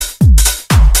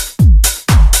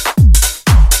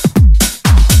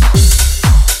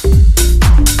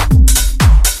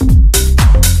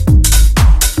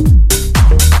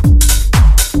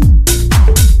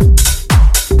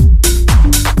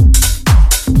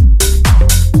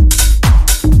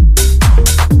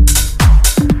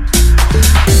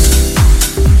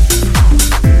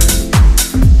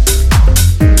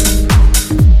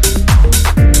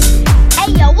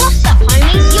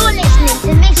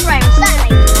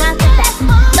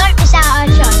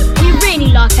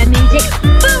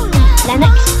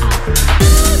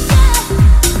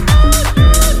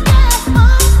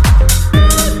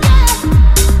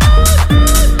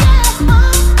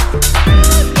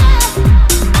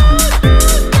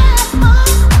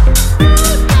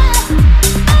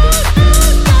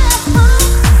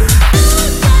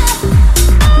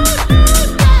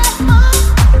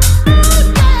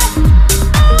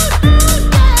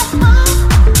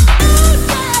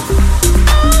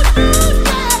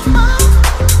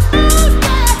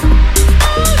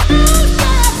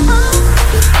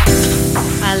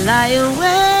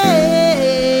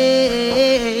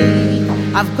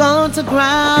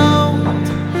ground.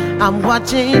 I'm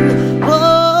watching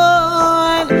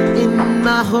boy in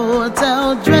my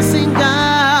hotel dressing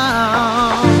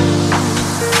gown.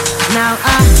 Now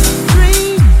I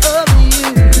dream of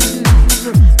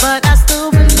you, but I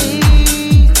still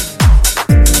believe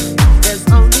there's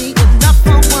only enough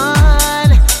for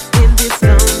one in this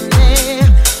lonely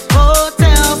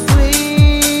hotel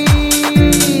suite.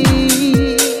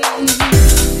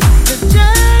 The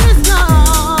journey's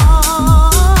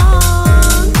long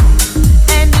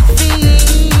and it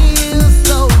feels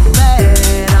so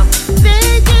bad. I'm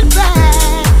thinking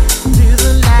back to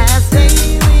the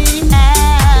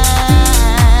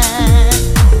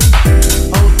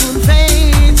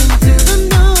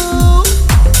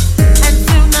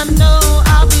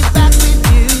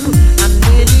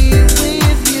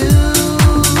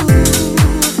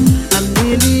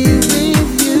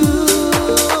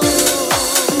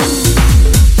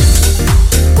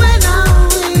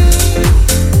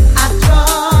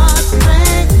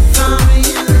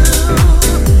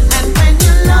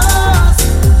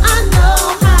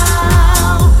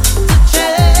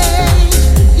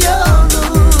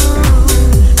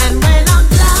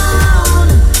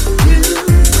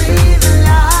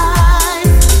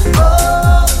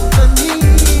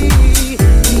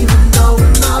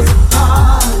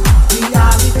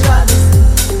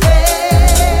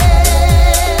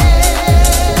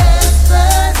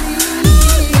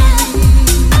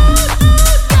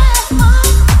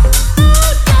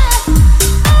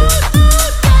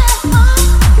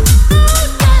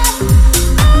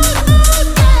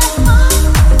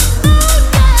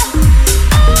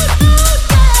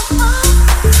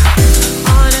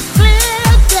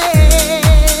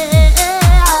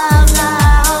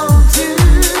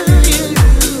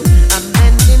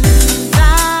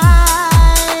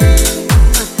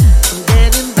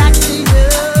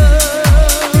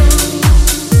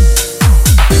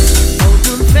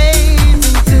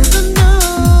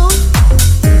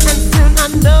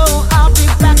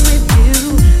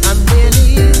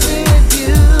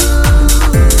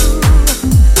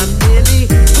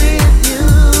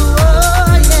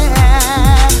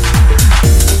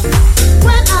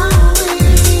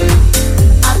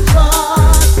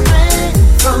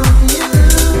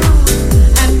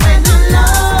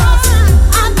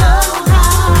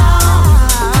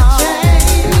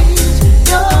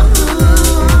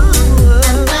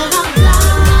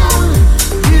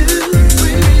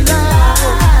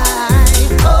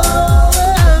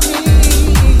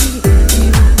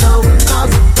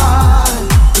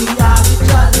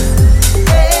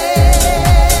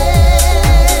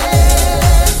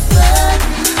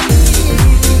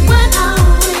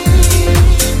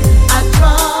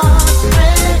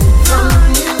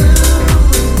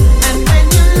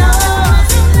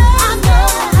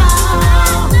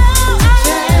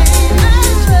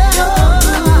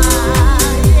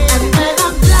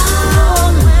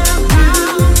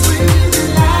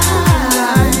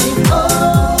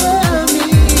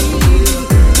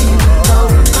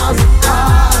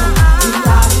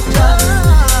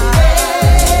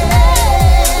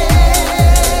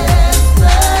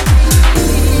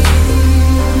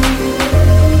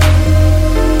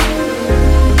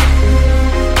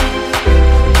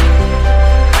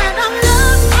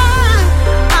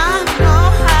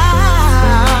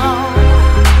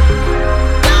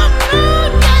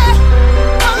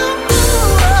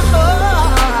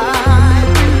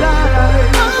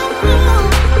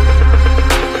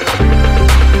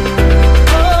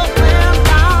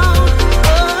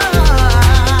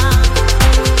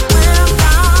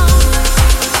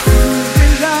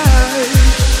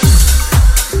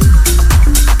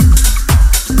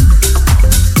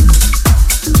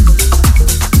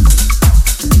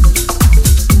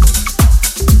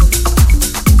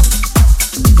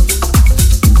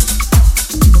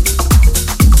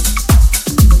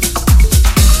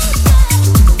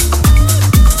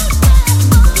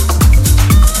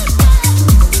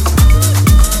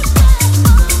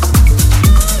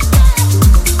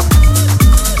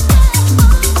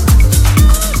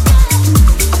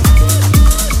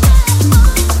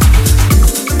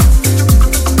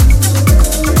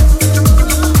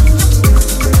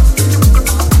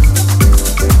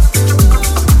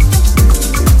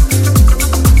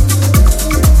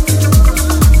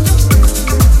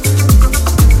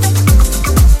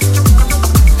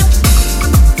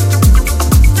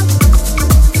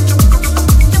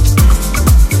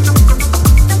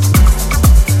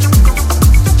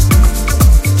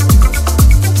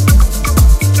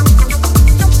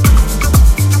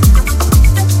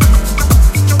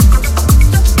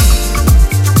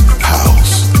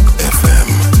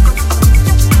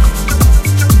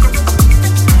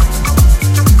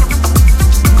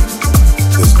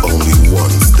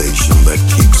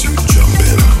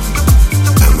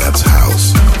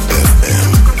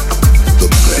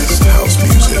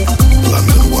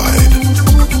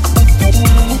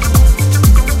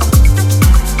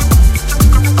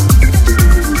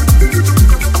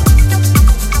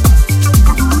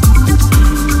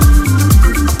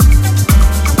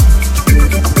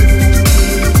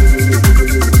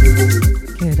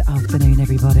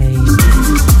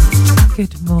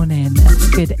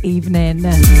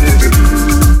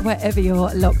Wherever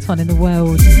you're locked on in the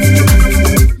world,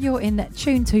 you're in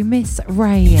tune to Miss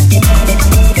Ray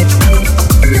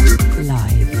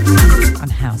live on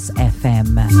House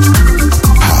FM.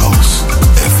 House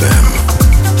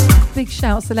FM. Big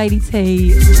shouts to Lady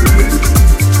T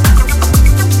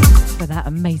for that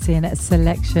amazing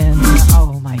selection.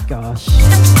 Oh my gosh.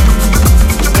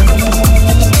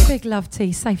 Big love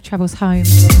T, safe travels home.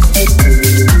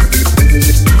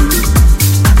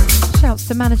 Shouts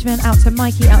to management, out to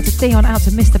Mikey, out to Dion, out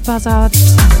to Mr. Buzzard.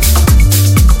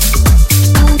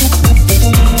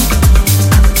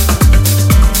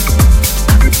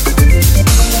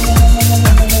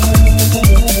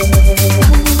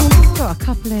 Got a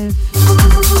couple of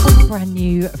brand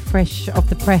new, fresh off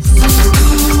the press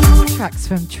tracks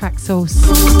from Tracksource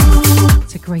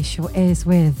to grace your ears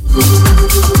with.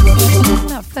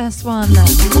 That first one,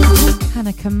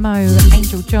 Hannah Camo,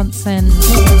 Angel Johnson,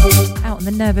 out on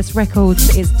the Nervous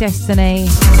Records, is Destiny.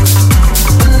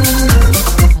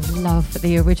 I love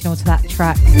the original to that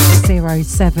track,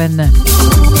 07.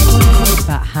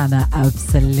 But Hannah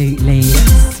absolutely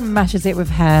smashes it with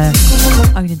her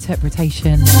own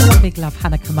interpretation. Big love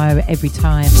Hannah Camo every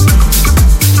time.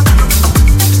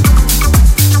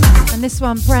 And this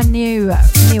one, brand new,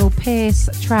 Neil Pearce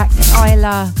track,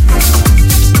 Isla.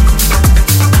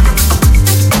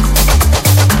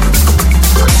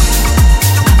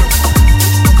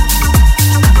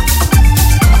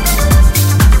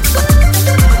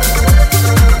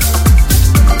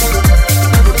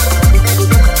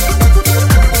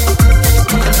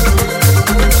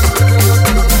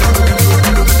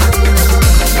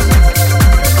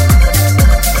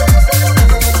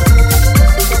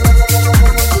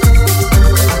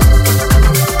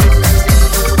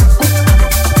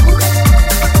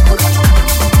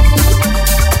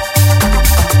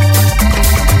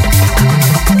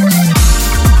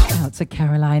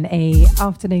 Caroline E.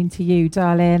 Afternoon to you,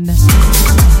 darling.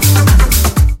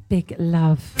 Big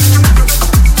love.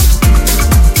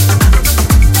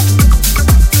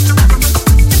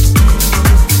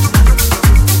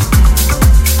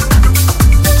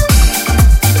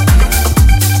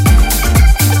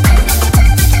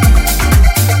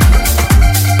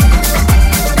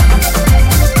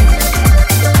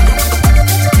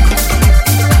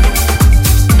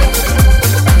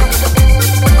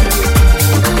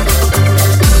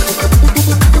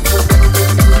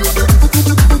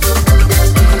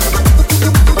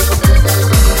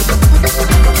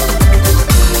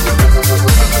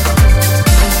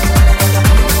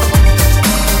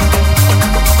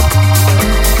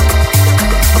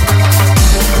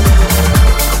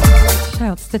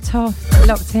 The top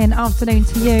locked in. Afternoon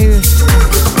to you.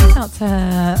 Out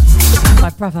to my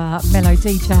brother Mellow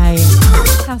DJ.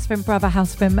 House from brother,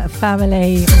 house from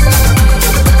family.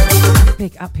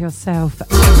 Big up yourself.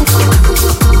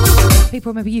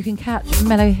 People, remember you can catch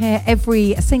Mellow here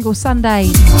every single Sunday.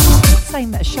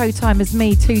 Same showtime as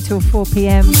me, 2 till 4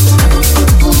 p.m.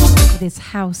 This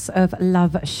House of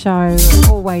Love show.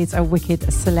 Always a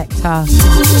wicked selector.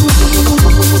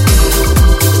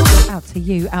 Out to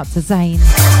you, out to Zane.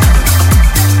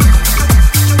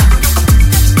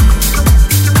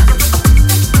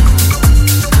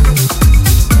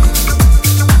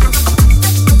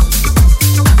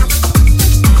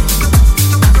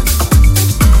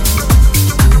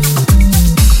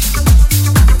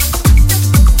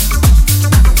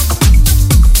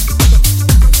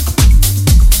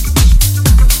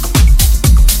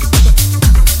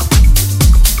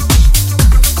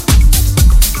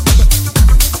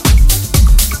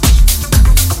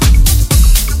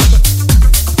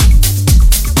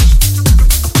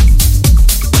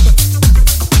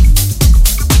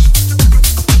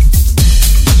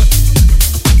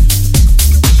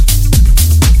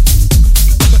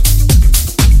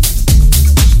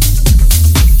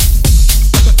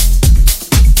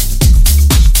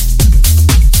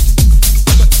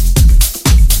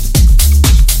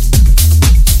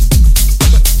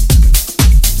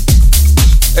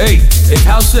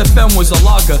 House FM was a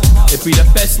lager, it'd be the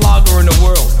best lager in the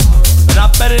world. But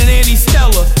not better than Andy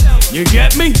Stella, you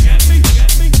get me?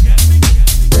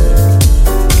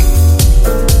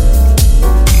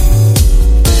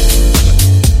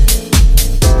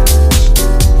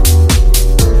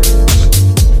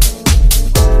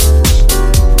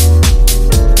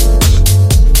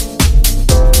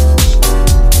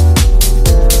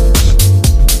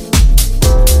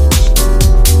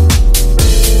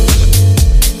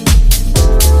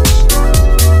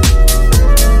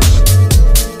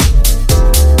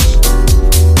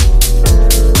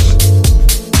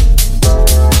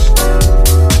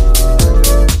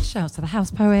 To the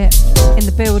house poet in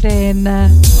the building.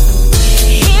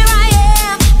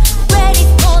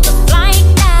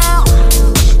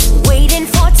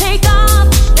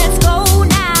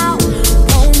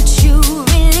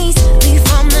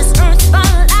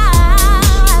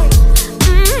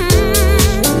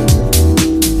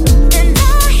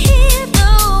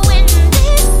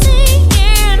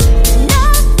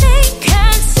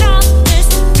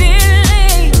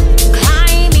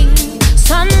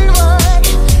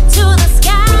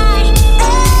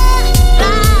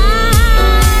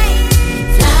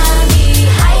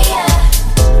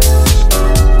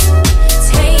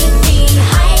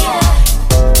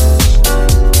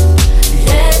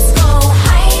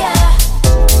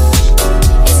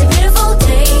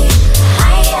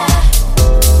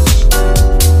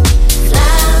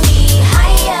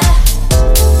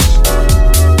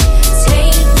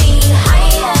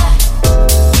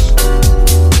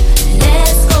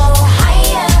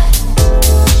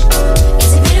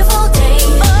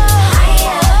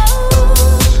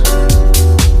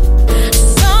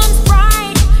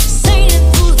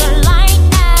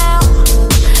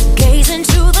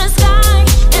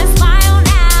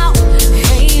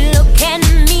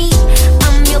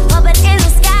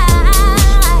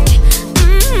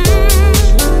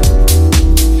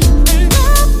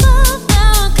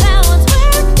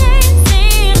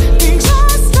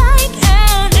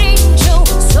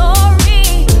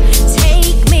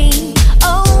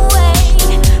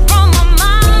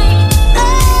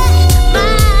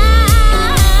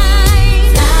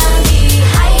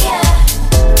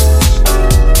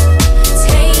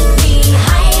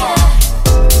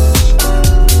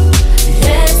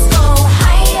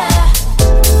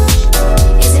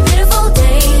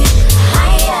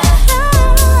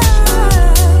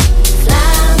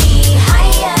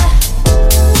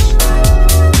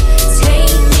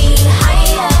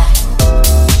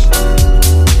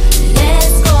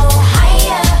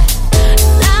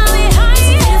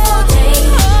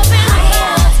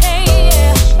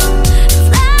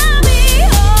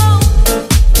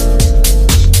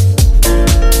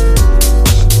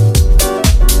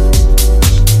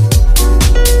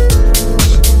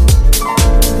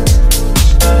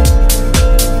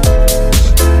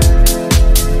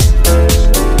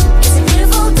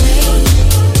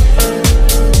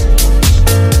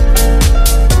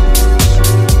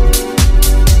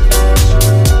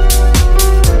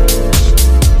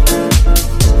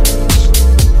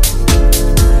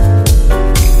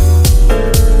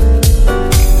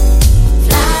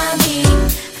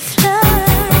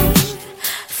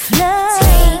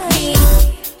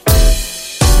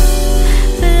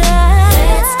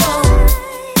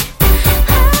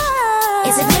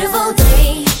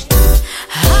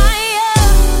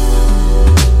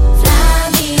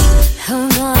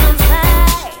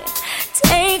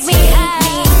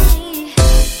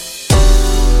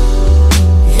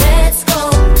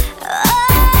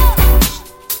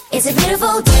 It's a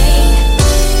beautiful day.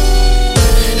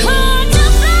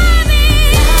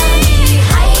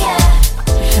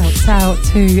 Shouts out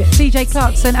to DJ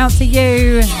Clarkson, out to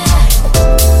you.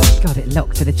 Got it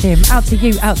locked to the gym. Out to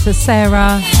you, out to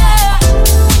Sarah.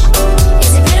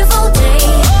 It's a beautiful day.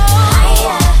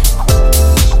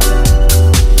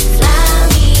 Fly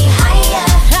me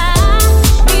higher.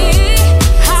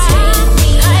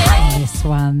 This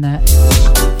one,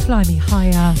 Fly Me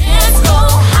Higher. Let's go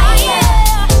higher.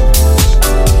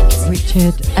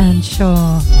 Richard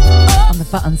Earnshaw on the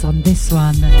buttons on this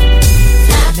one.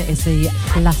 And it is the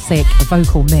classic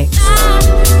vocal mix.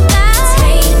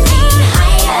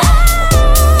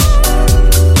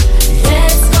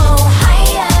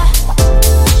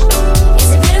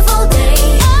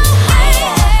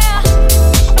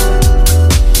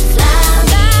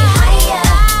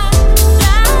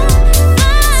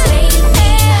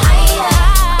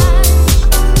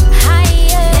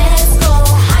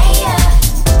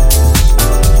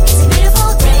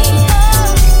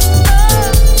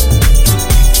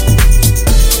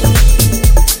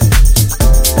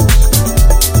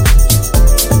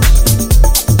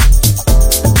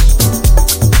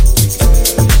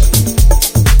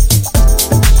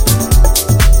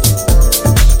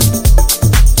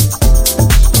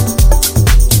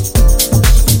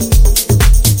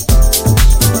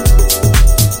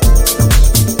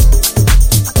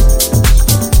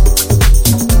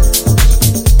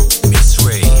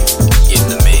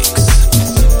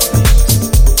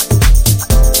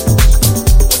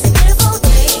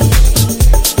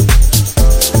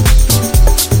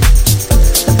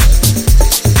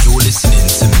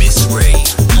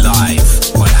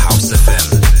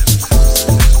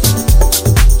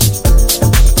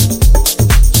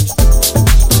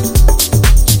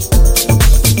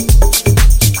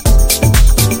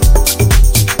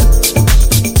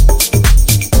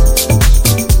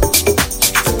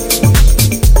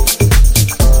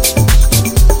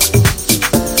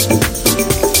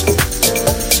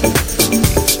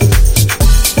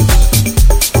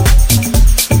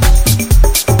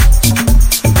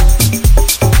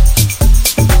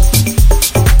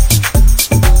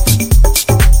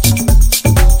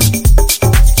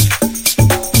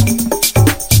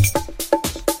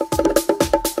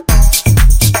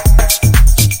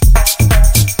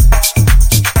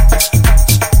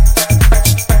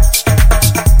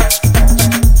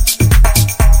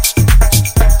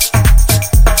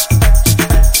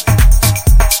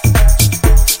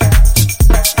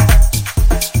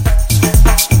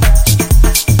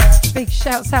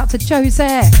 Out to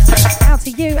Josette, out to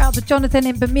you, out to Jonathan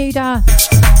in Bermuda.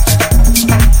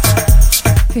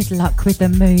 Good luck with the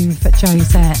move,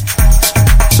 Josette.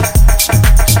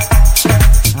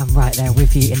 I'm right there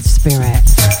with you in spirit.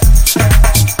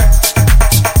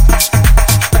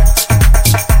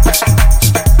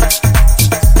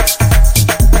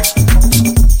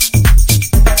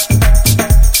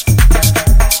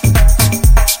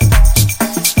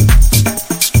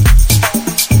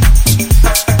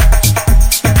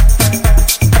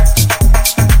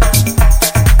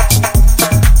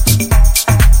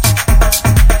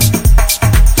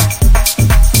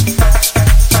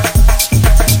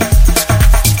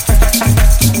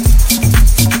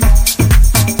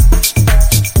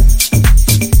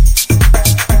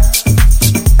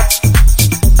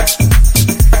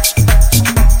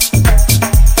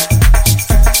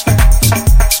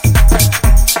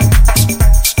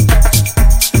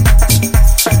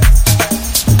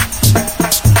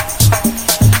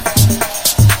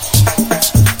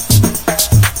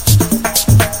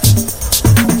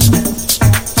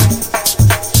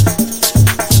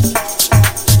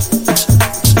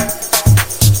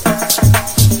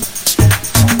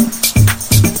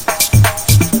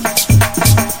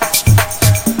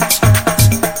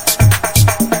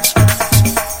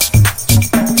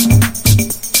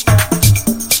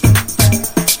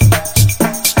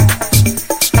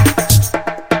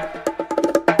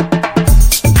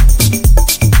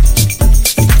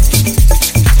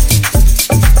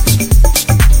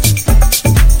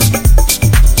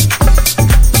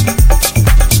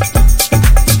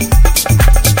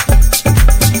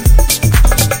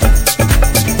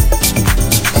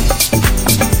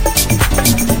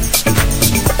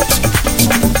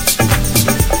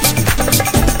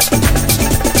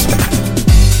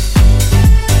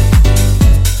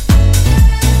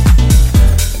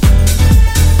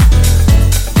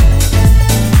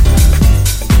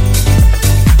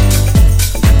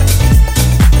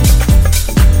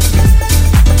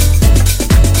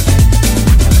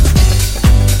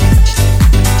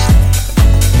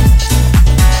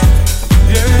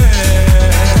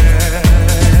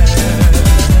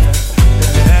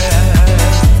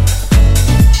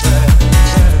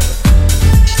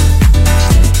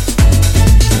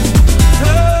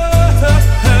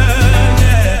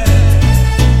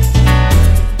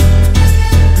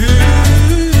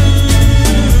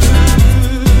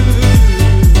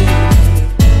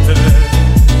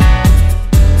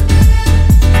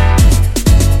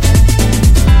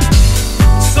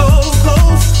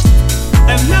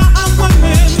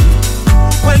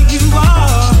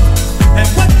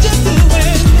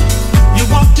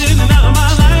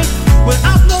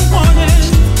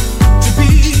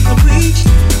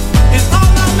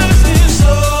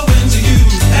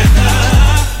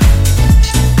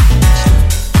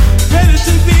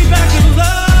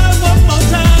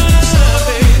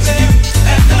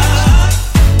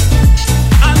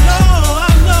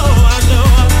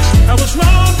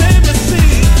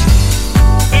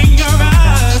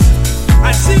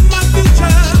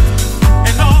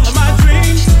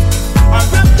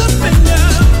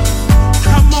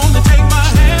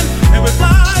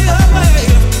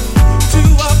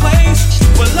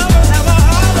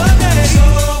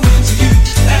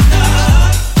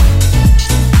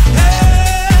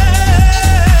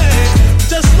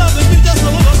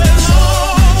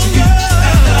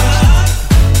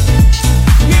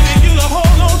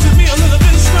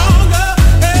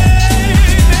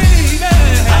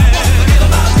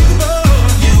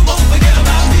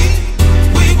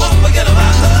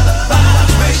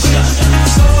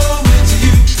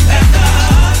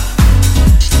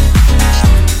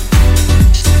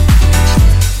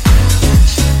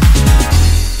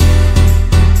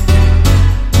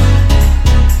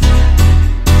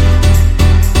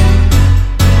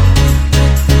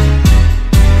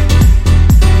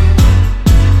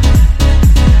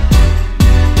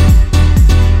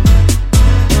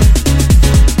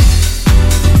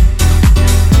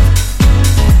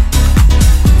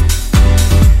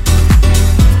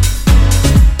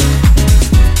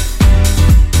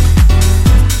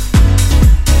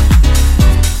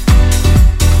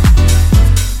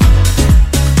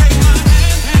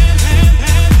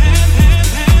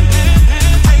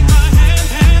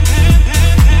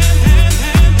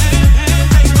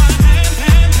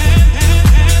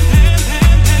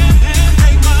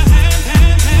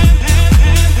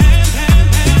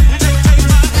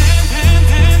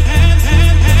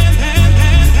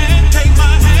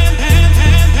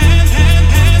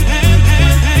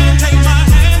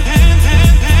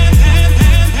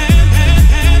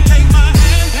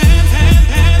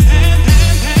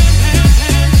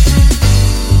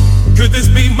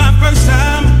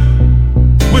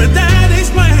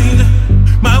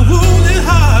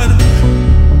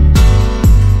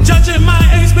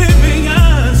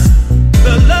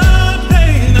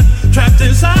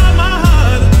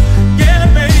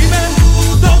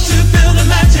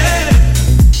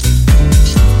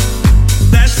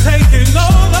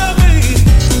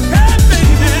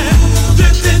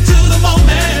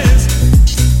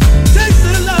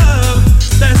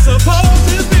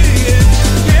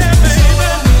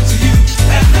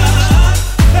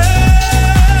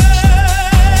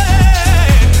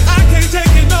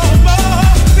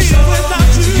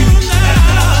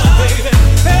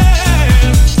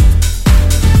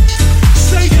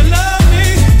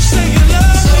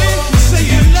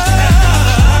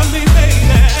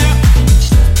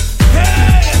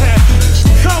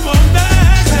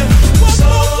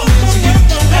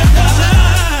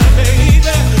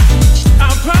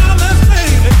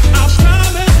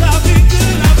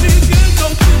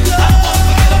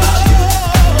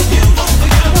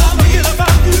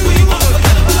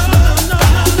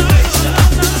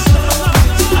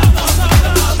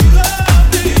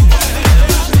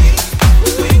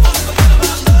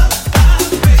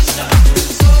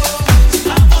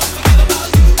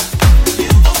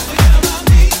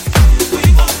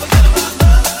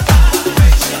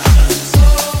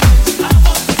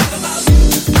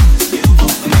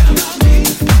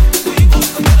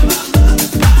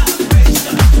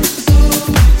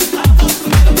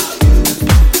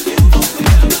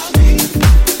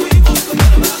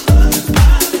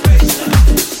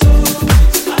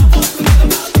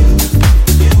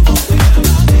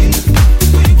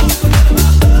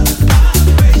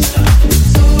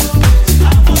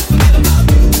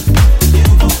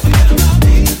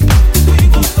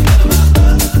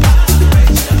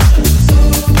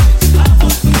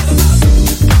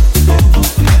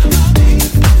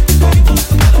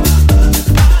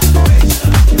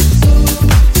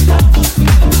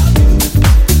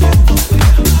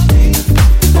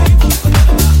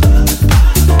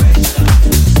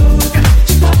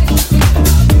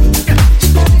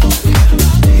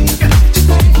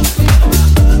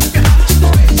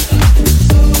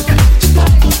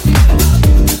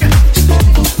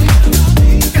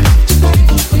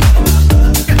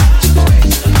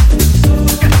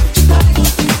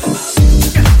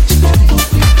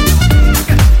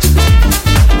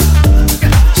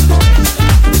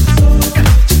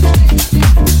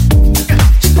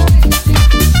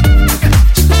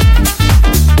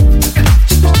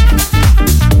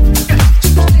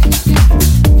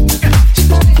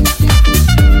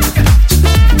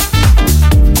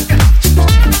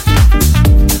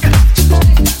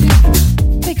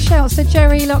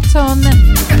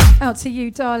 out to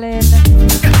you, darling.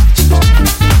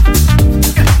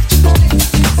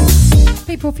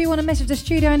 People, if you want to message the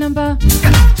studio number,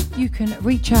 you can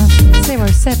reach us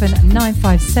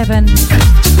 07957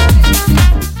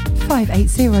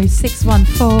 580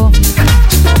 614.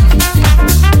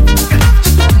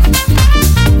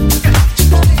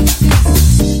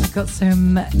 I've got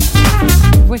some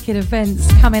wicked events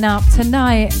coming up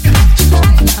tonight.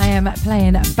 I am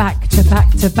playing back to back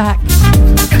to back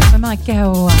with my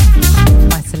girl,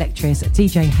 my selectress,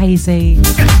 DJ Hazy.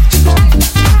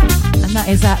 And that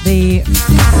is at the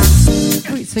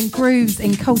Roots and Grooves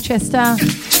in Colchester,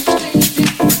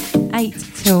 8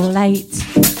 till 8.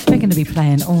 We're going to be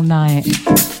playing all night.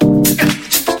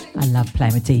 I love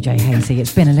playing with DJ Hazy.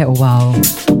 It's been a little while,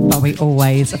 but we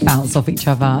always bounce off each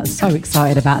other. So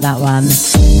excited about that one.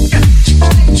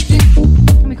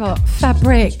 And we got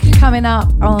Fabric coming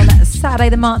up on Saturday,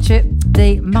 the March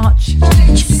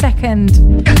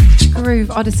 2nd.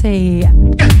 Groove Odyssey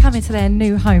coming to their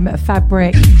new home at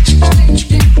Fabric.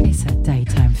 It's a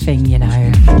daytime thing, you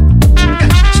know.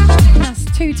 That's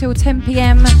 2 till 10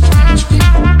 p.m.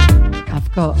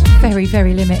 I've got very,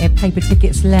 very limited paper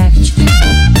tickets left.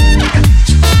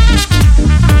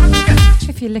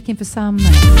 If you're looking for some,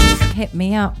 hit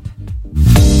me up.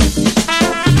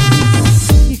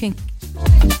 You can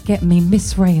get me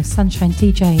Miss Ray of Sunshine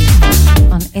DJ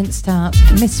on Insta,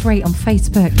 Miss Ray on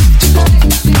Facebook.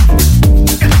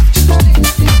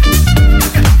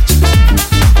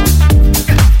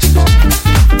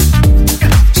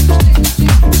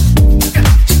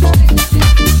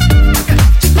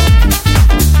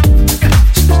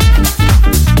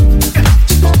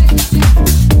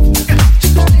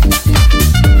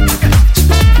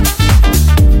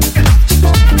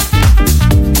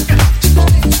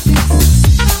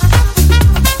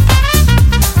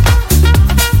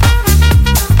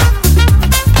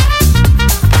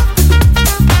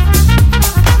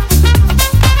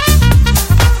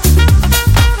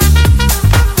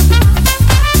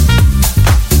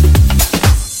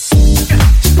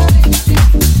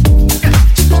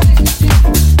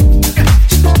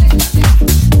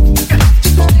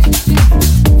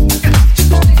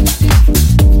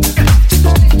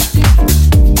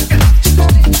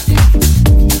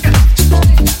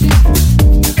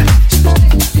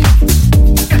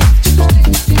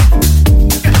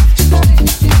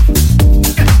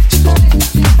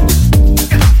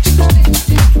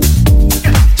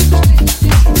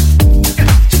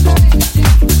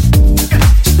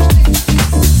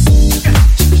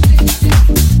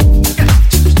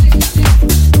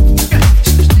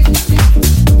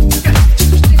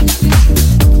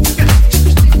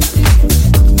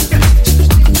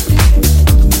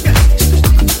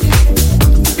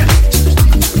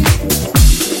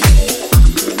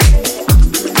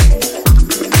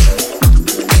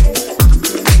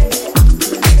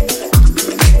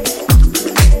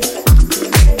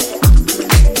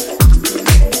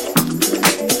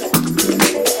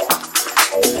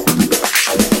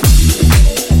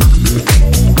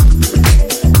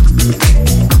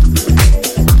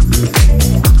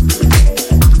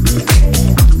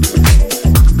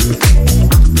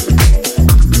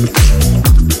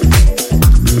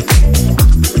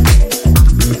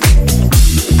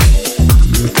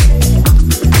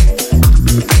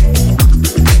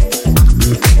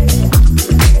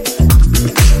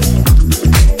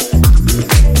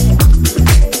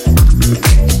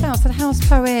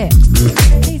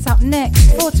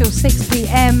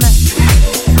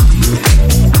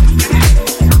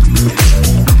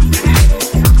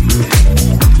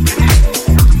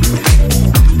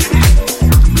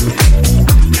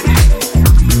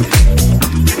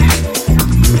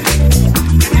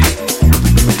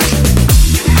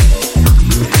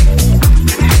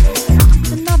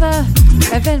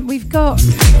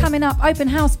 Open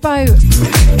House Boat. And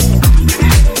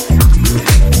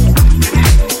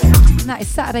that is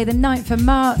Saturday the 9th of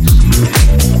March.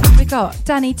 We got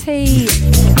Danny T,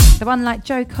 the one like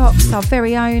Joe Cox, our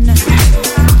very own,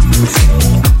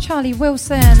 Charlie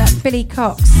Wilson, Billy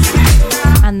Cox,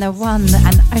 and the one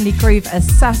and only Groove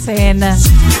Assassin.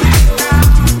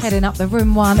 Heading up the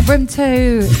room 1. Room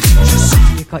 2,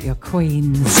 you've got your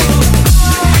queens.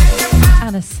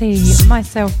 Anna C,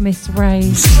 myself, Miss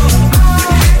Ray,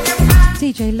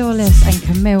 DJ Lawless and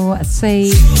Camille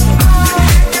C.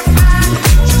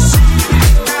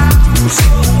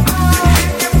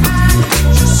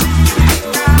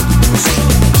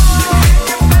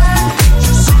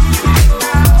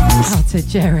 Out to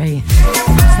Jerry,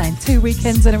 saying 2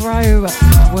 weekends in a row.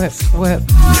 Whoop, whoop.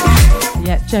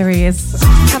 Yeah, Jerry is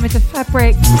coming to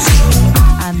Fabric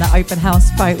and the Open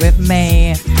House Boat with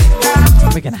me.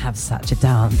 We're going to have such a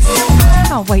dance.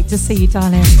 Can't wait to see you,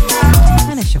 darling.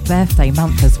 And it's your birthday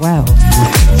month as well.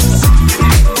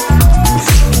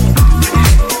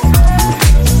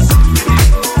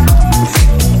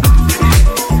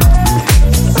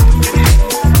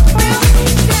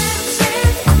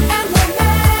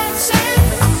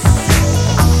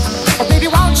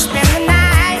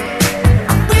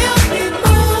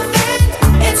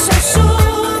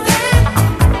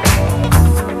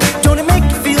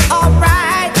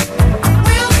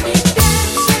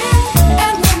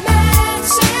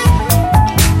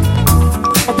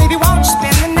 Baby, won't you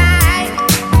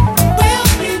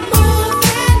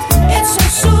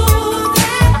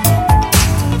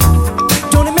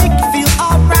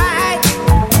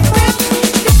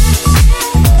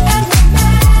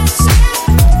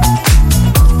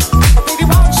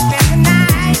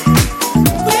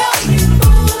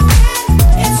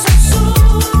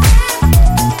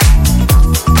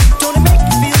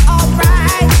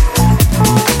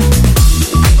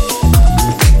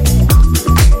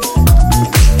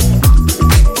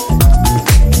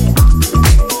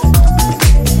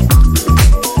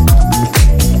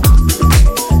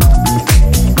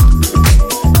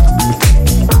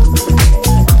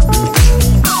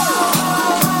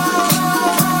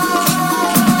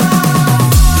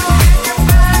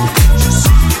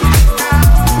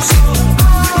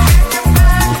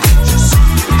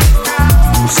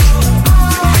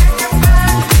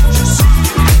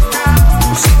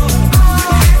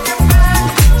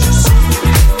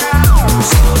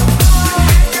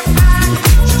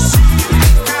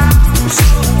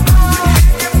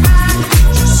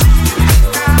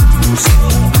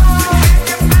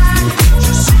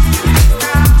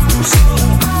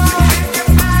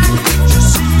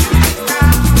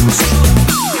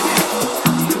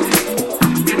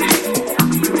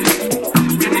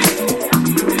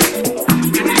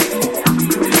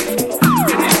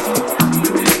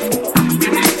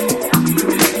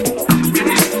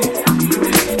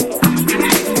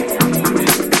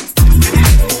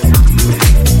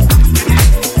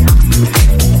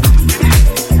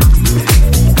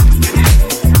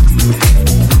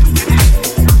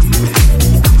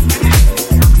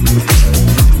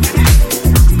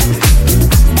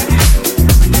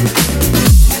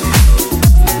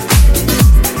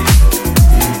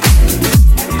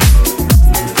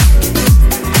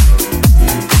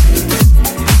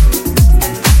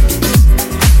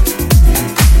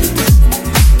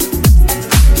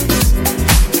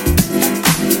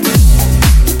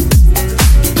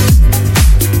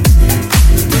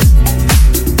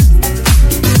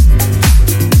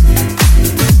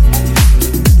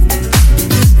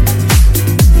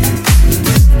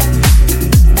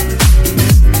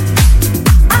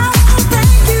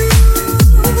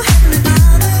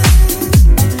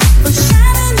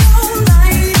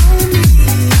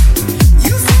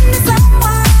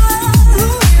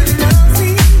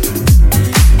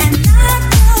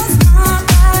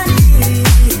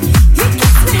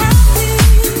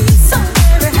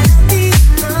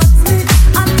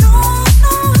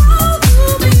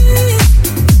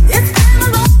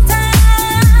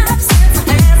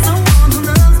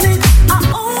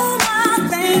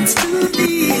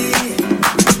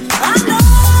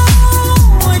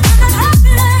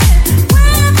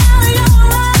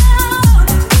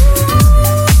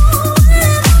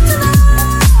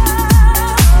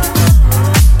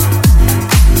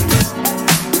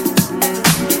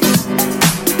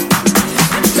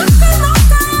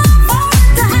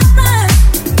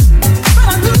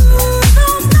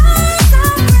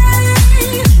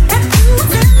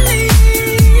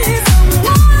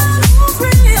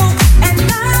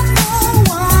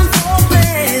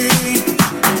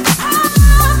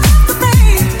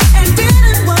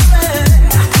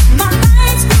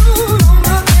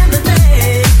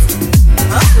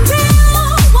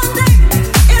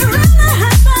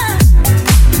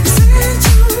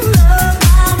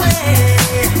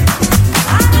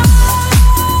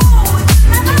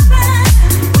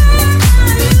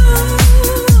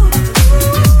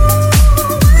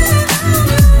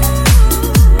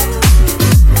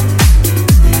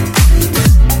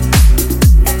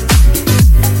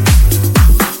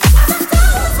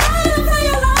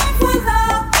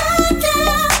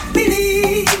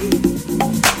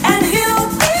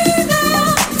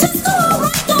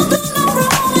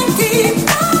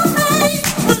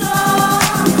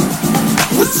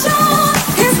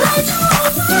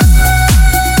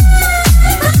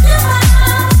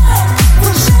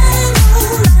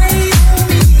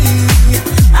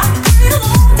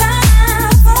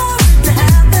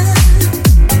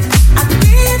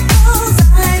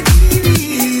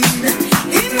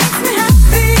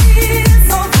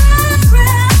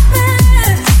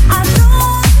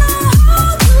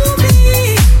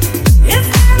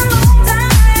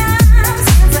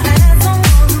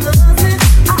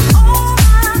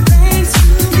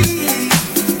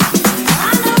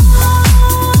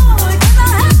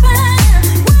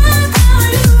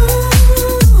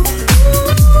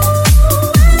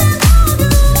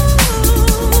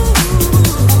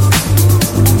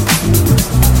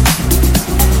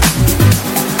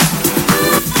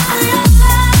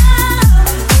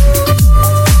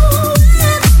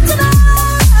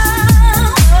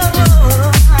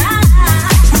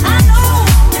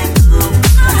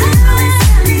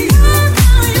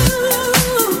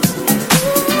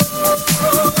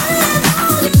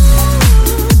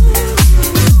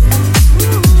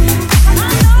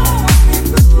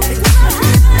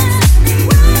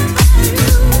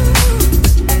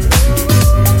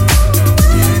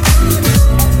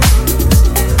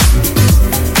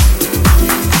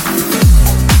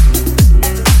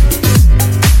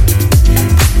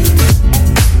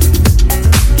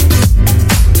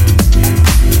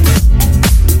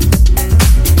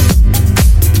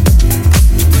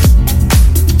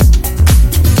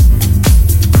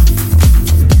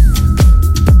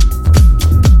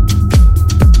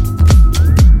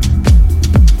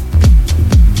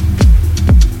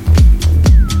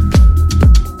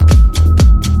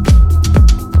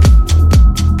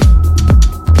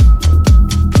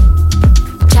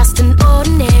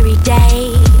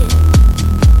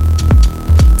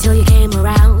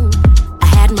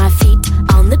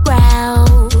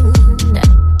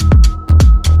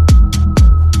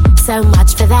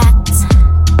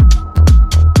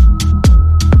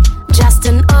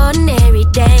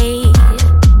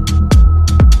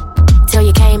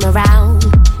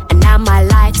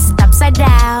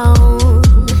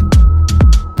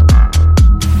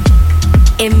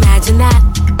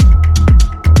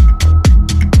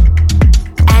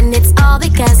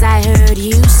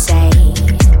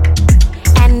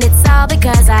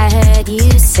because I heard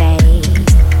you say,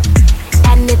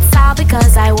 and it's all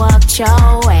because I walked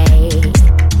your way.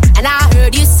 And I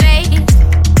heard you say,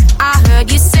 I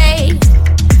heard you say,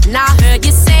 and I heard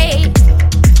you say,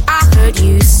 I heard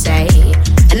you say,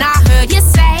 and I heard you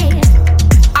say,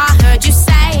 I heard you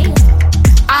say,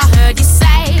 I heard you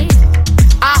say,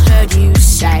 I heard you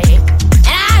say,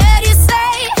 and I heard you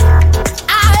say,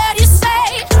 I heard you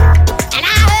say, and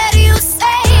I heard you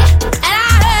say, and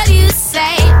I heard you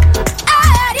say, I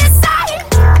heard you say,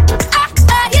 I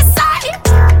heard you say,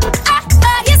 I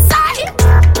heard you say,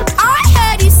 I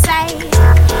heard you say,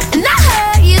 and I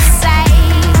heard you say.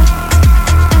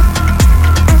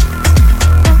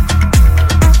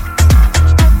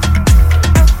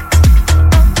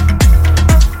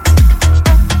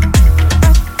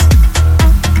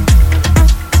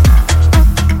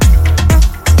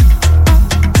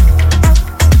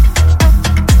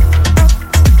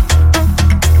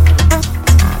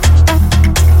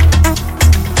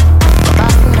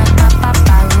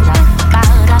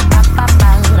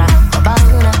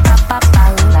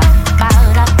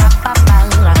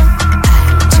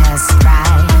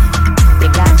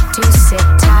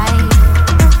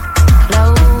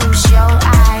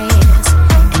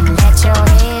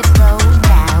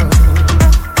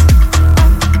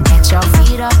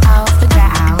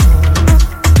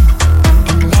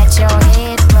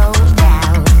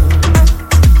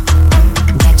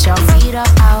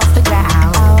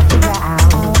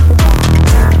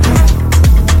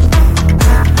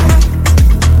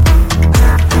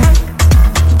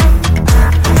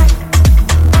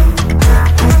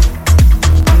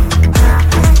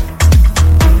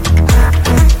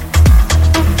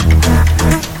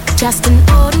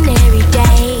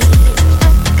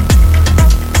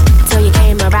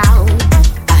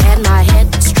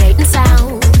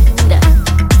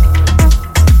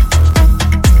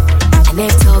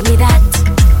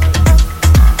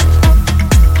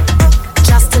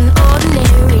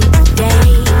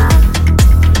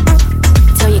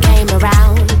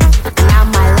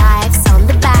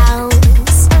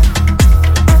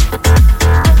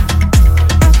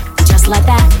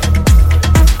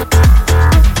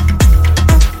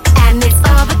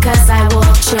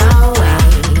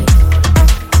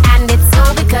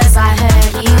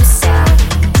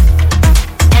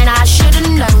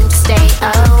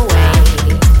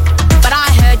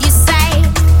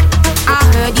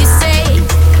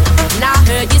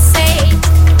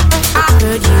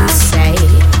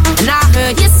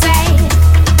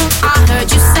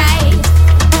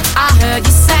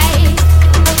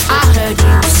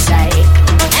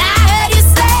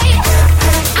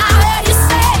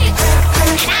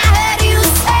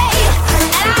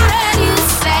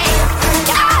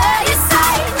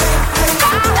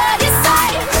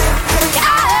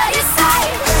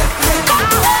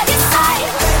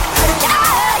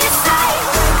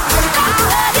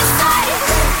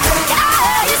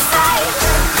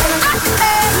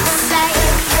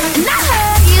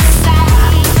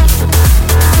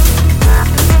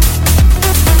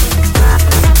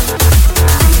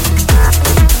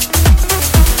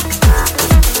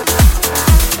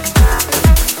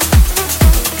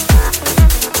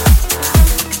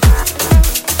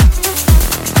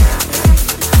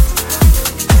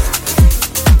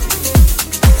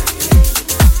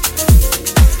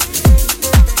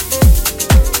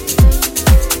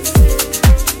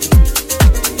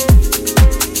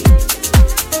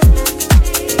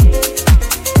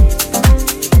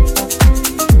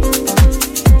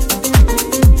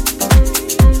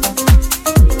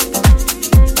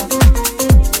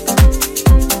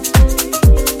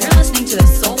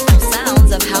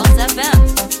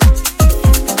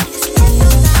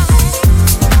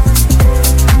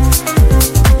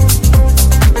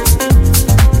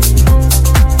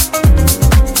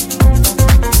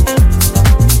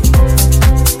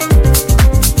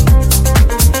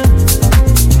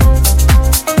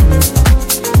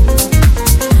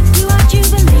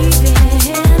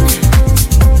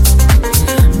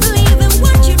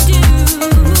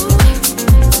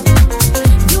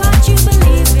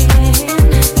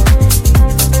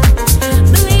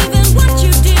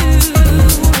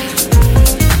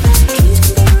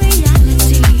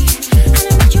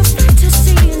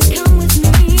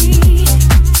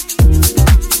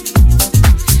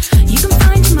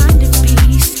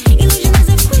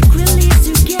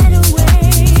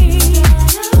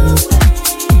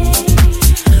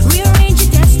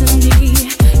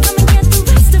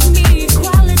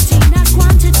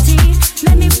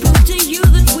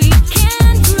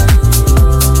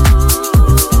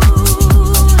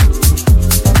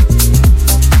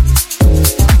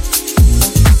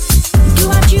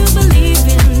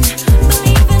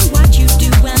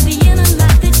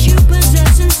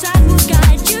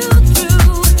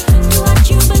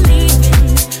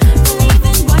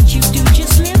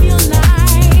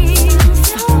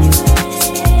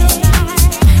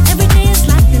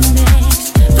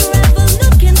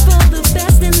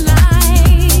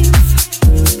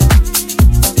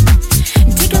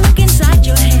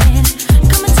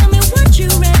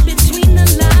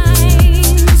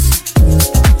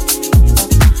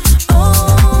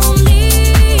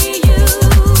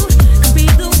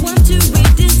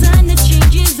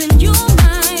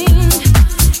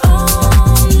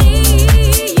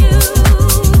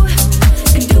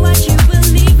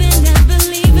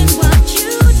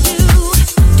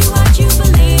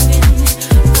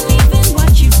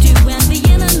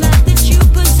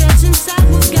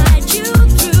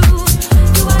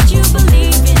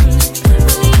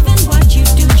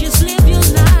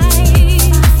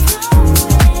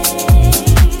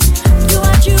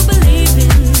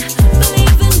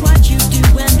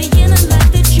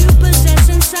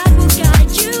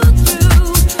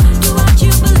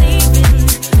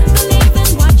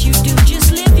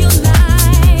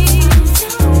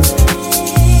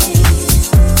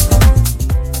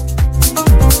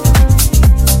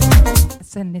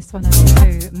 this one out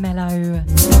to Mellow.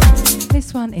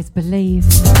 This one is Believe.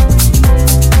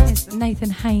 It's Nathan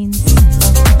Haynes.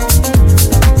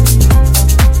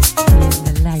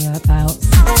 The layabouts.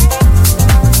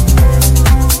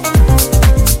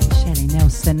 Shelley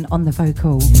Nelson on the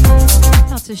vocal.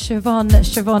 Out to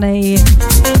Siobhanie.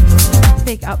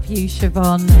 Big up you,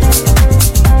 Siobhan.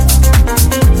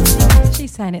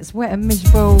 She's saying it's wet and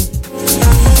miserable,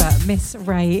 but Miss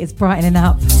Ray is brightening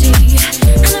up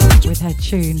with her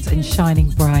tunes and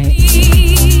shining bright.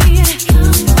 You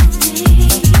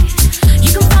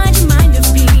can find your mind at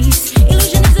peace.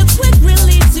 Illusion is a quick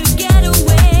release to get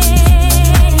away.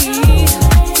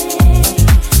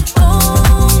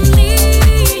 Only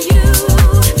you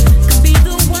could be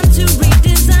the one to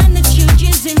redesign the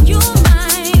changes in your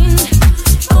mind.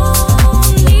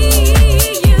 Only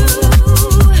you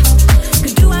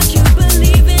could do what you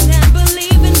believe in and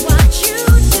believe in what you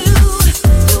do.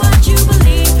 Do what you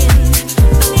believe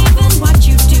in what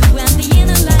you do, and the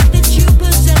inner light that you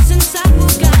possess inside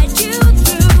will guide you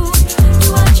through. Do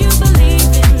what you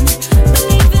believe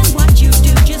in what you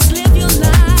do, just live your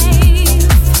life.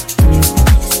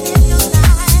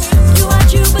 Do what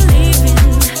you believe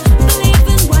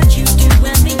in what you do,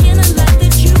 and the inner light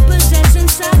that you possess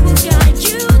inside will guide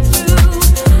you through.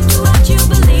 Do what you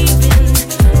believe in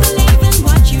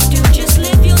what you do, just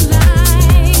live your life.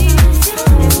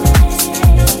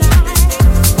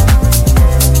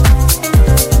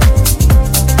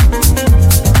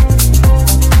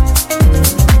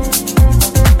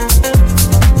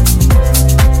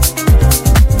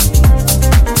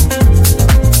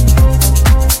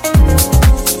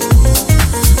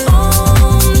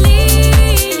 Only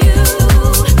you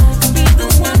could be the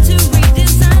one to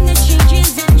redesign the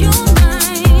changes in your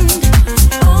mind.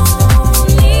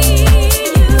 Only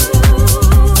you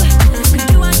could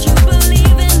do what you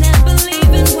believe in and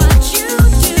believe in what you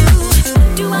do.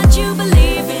 Do what you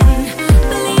believe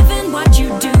in what you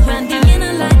do, and the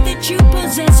inner light that you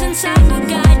possess inside will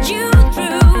guide you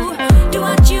through. Do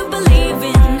what you believe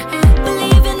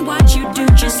in what you do,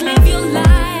 just live your life.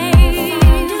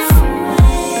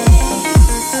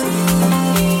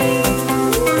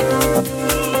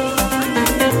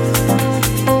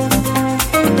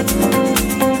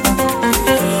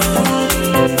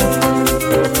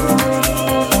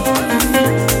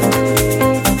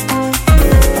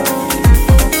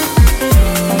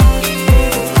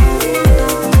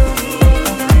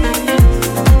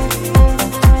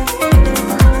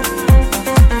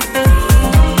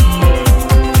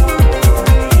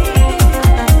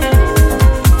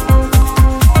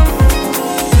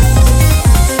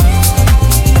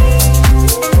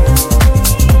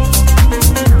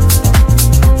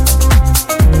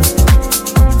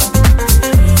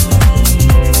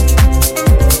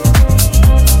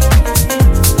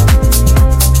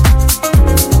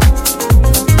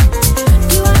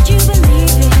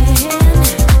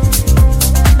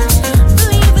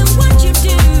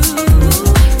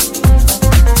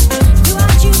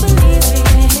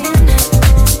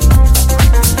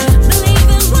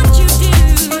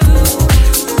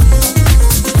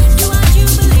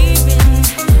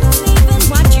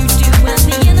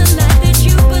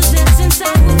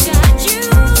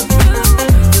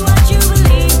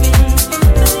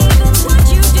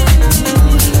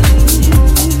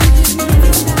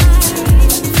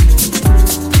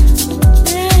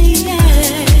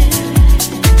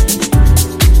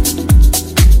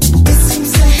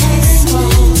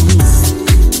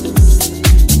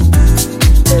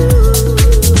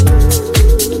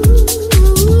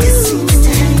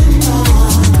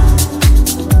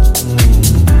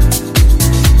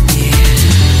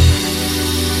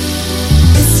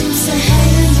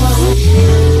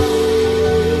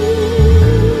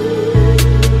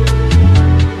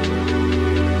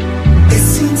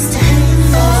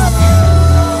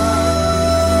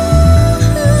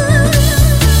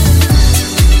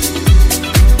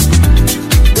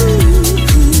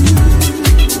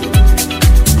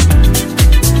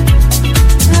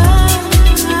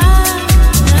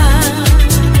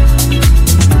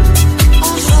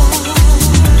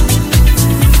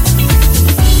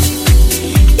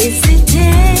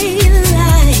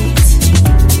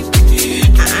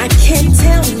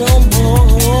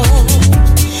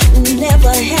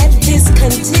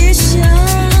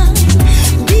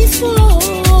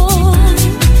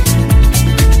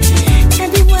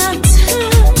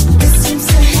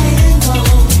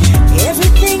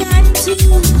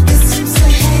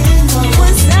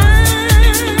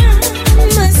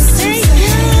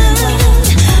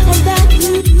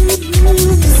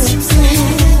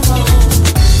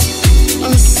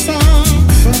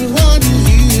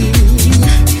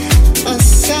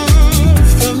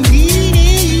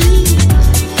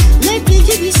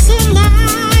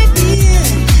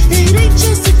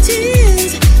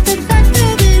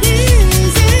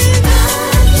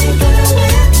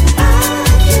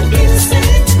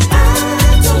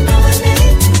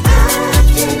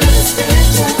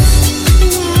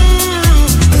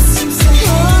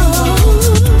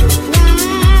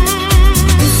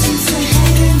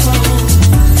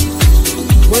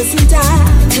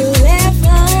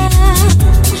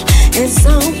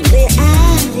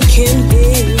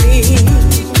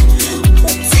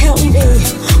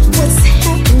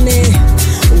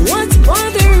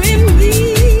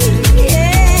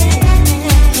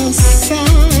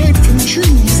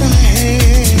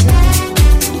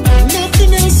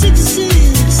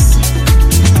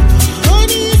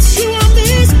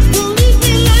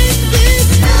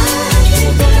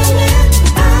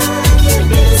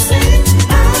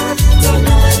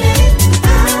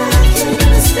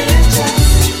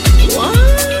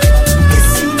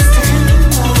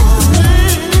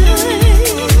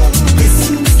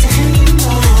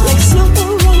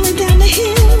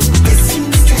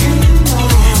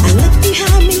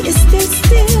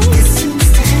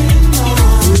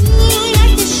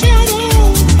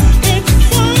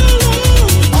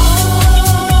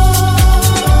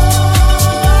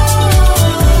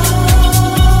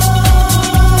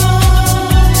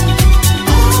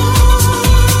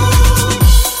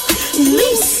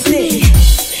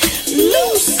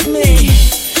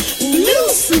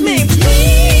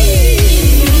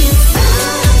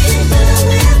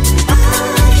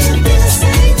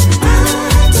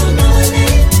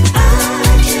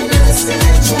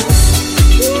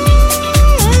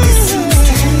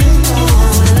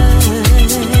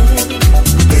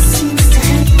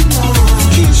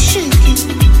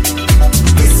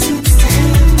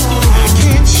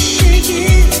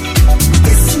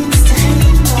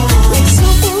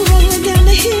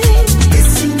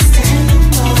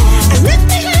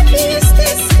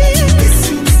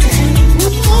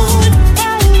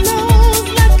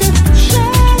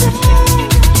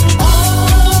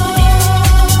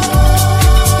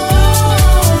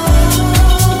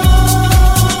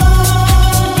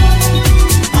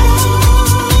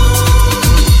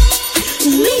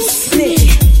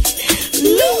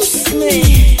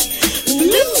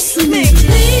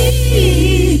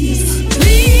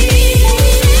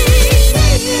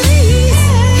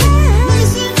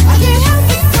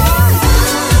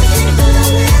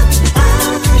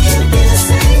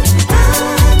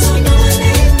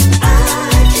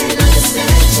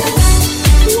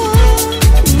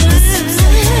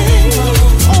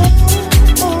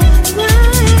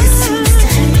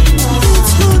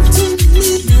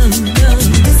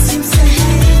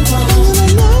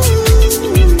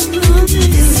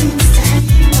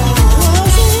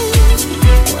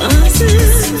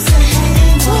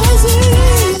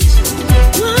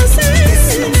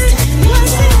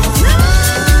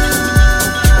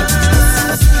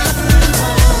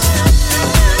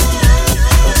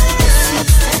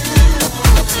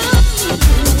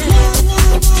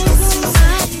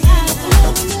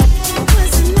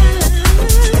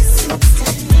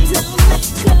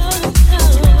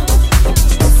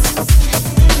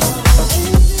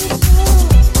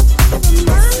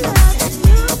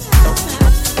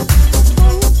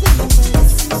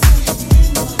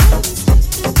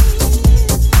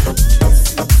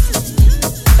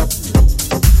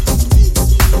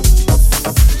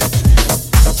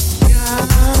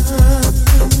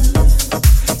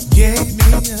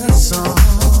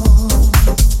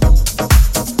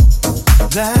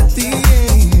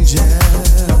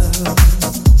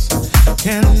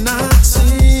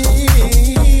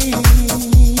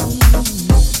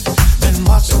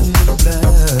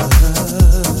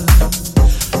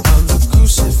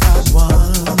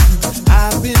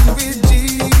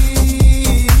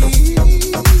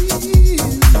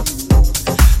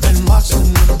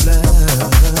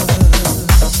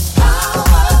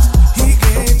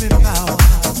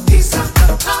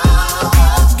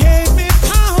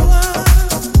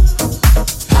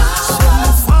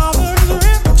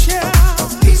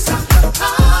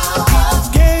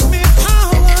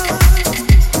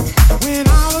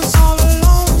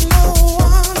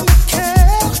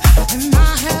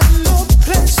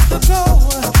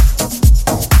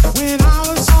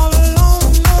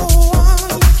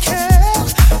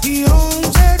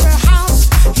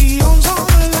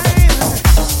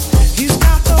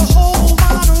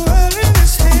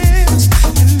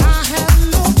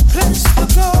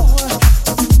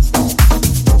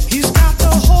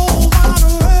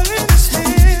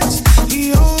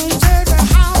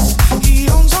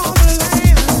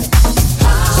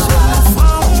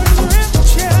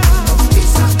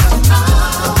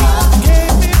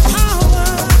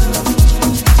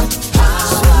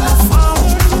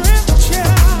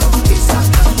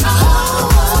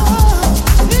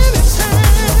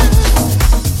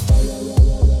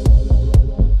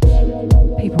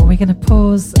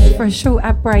 pause for a short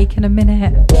ad break in a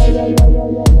minute.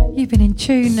 You've been in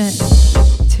tune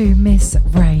to Miss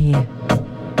Ray,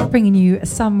 bringing you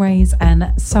sun rays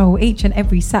and soul each and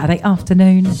every Saturday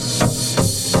afternoon, 2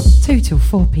 till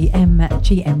 4 p.m.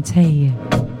 GMT.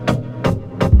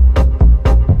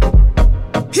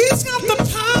 He's got the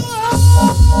power.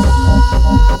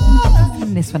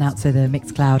 And this one out to the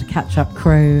Mixcloud catch-up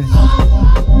crew.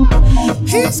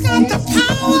 He's got the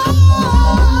power.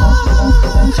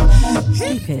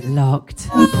 Keep it locked.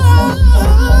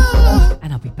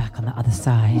 And I'll be back on the other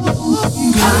side. Power.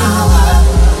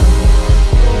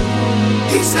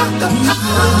 He's got the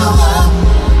power.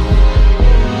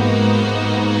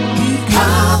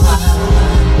 Power.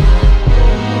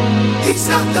 He's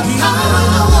got the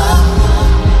power.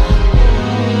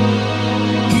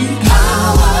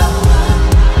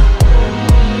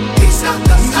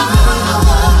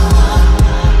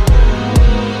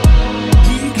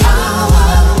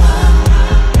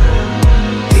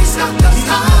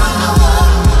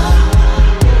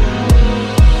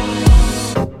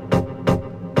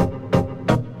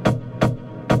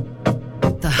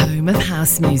 Of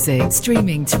house music,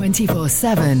 streaming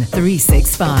 24/7,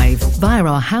 365 via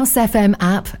our House FM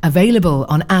app, available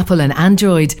on Apple and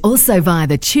Android, also via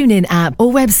the TuneIn app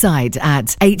or website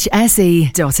at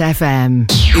hse.fm.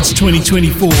 It's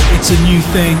 2024, it's a new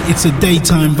thing, it's a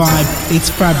daytime vibe, it's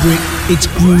Fabric, it's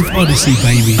Groove Odyssey,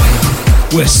 baby.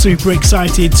 We're super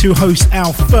excited to host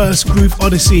our first Groove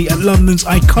Odyssey at London's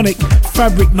iconic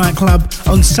Fabric nightclub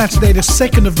on Saturday the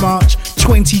 2nd of March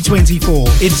 2024.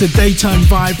 It's a daytime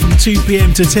vibe from 2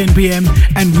 p.m. to 10 p.m.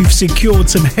 and we've secured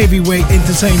some heavyweight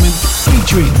entertainment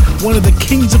featuring one of the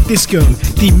kings of disco,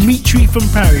 Dimitri from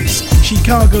Paris,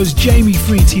 Chicago's Jamie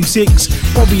 326,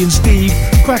 Bobby and Steve,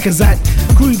 Crackazat,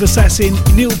 Groove Assassin,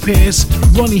 Neil Pierce,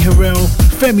 Ronnie Harrell,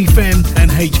 Femi Fem and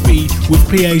HB, with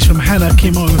PAs from Hannah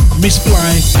Kimo, Miss Fly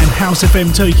and House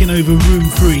FM taking over Room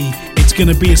 3. It's going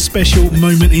to be a special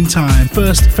moment in time.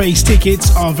 First phase tickets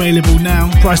are available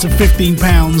now. Price of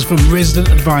 £15 from Resident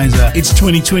Advisor. It's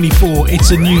 2024.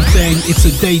 It's a new thing. It's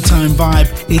a daytime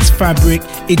vibe. It's Fabric.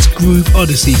 It's Groove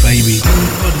Odyssey, baby.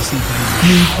 Groove Odyssey, baby.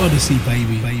 Groove Odyssey,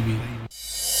 baby.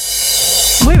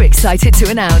 We're excited to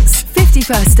announce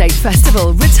 51st State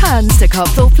Festival returns to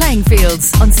Copthall Playing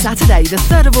Fields on Saturday the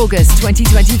 3rd of August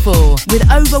 2024 with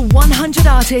over 100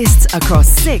 artists across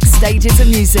 6 stages of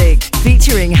music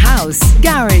featuring house,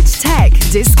 garage, tech,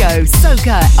 disco,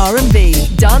 soca, R&B,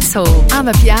 dancehall,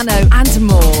 amapiano and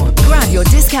more. Grab your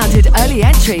discounted early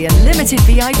entry and limited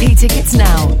VIP tickets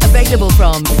now. Available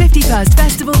from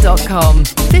 51stfestival.com.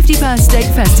 51st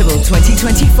State Festival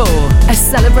 2024, a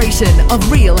celebration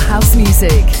of real house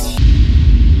music.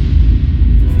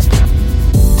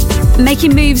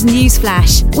 Making Moves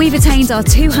newsflash. We've attained our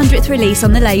 200th release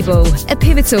on the label. A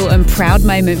pivotal and proud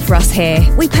moment for us here.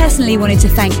 We personally wanted to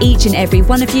thank each and every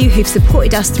one of you who've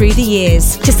supported us through the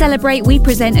years. To celebrate, we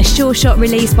present a Sure Shot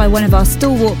release by one of our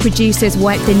stalwart producers,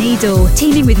 Wipe the Needle,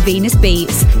 teaming with Venus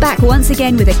Beats. Back once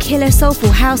again with a killer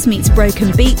soulful house meets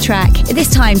broken beat track, this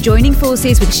time joining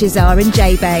forces with Shazar and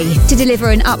J-Bay to deliver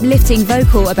an uplifting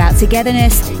vocal about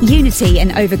togetherness, unity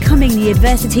and overcoming the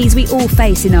adversities we all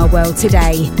face in our world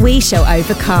today. We shall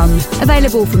overcome.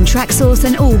 Available from Traxsource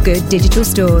and all good digital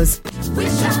stores. We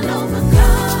shall overcome.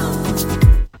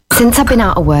 Since I've been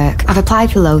out of work, I've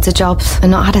applied for loads of jobs and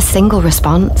not had a single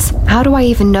response. How do I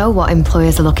even know what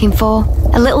employers are looking for?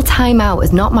 A little time out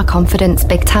has knocked my confidence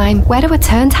big time. Where do I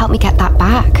turn to help me get that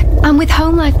back? And with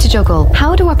home life to juggle,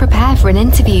 how do I prepare for an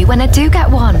interview when I do get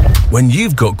one? When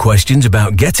you've got questions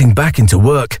about getting back into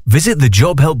work, visit the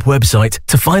Job Help website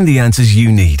to find the answers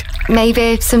you need.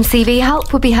 Maybe some CV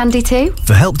help would be handy too.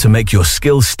 For help to make your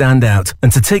skills stand out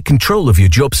and to take control of your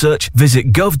job search,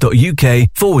 visit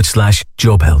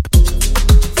gov.uk/jobhelp.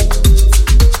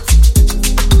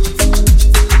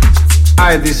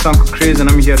 Hi, this is Uncle Chris and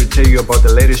I'm here to tell you about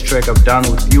the latest track I've done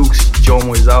with Ukes.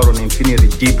 Jomo is out on Infinity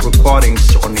Deep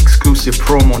Recordings on exclusive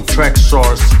promo on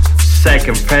Traxsource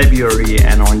 2nd February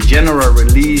and on general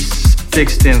release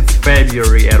 16th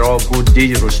February at all good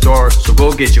digital stores. So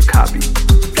go get your copy.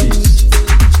 Peace.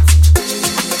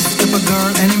 If a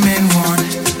girl any man want,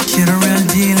 she the real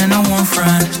deal and I won't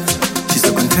front. She's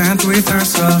so content with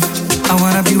herself. I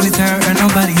wanna be with her and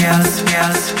nobody else.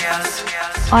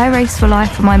 I race for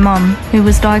life for my mum, who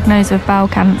was diagnosed with bowel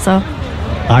cancer.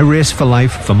 I race for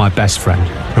life for my best friend,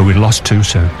 who we lost too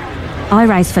soon. I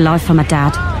race for life for my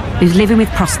dad, who's living with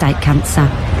prostate cancer.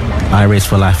 I race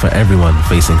for life for everyone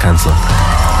facing cancer.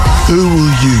 Who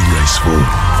will you race for?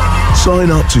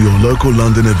 Sign up to your local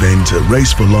London event at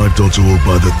raceforlife.org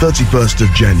by the 31st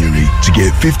of January to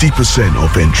get 50%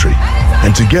 off entry.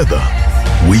 And together,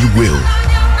 we will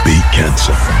Beat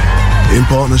Cancer. In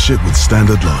partnership with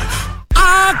Standard Life.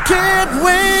 I can't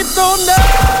wait for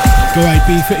now. Go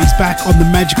Ibiza is back on the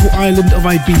magical island of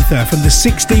Ibiza from the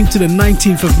 16th to the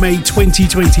 19th of May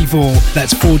 2024.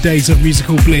 That's 4 days of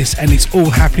musical bliss, and it's all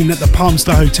happening at the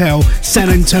Palmstar Hotel, San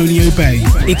Antonio Bay.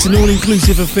 It's an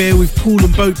all-inclusive affair with pool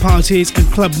and boat parties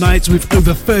and club nights with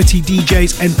over 30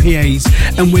 DJs and PAs.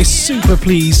 And we're super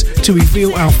pleased to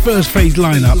reveal our first phase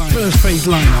lineup.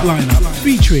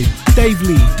 Featuring Dave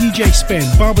Lee, DJ Spen,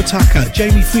 Barbara Tucker,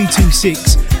 Jamie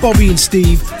 326, Bobby and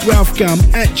Steve, Ralph Gum,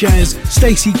 At Jazz,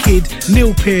 Stacey Kidd,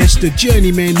 Neil Pearce, The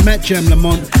Journeymen, Matt Jam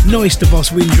Lamont, Noise the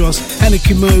Boss Windross, Anna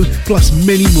Kumo, plus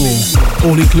many more.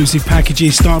 All-inclusive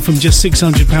packages start from just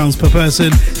 £600 per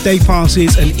person. Day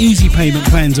passes and easy payment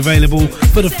plans available.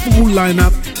 For the full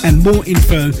lineup and more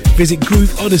info, visit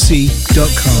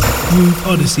GrooveOdyssey.com. Groove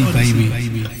Odyssey,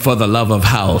 baby. For the love of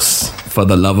house, for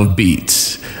the love of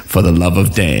beats, for the love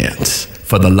of dance,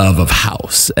 for the love of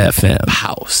House FM,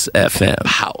 House FM,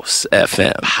 House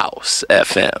FM, House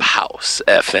FM, House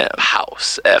FM,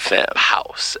 House FM,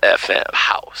 House FM,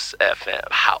 House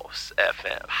FM, House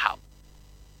FM, House.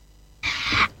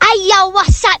 Hey yo,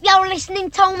 what's up? You're listening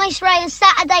to Almost Ray on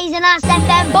Saturdays on House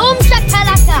FM. Boom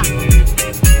shakalaka.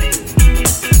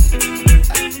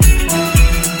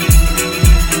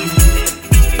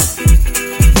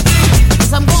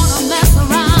 I'm gonna mess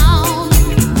around,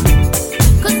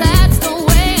 'cause that's the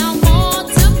way I want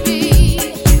to be.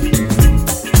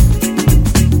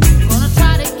 Gonna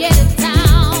try to get it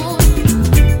down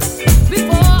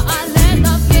before I let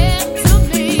love get to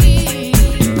me.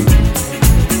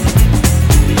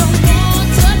 Don't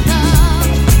want your love,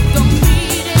 don't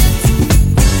need it.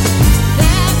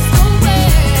 That's the way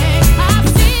I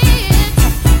see it.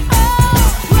 Oh,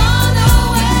 run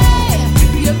away,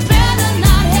 you better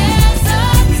not hesitate.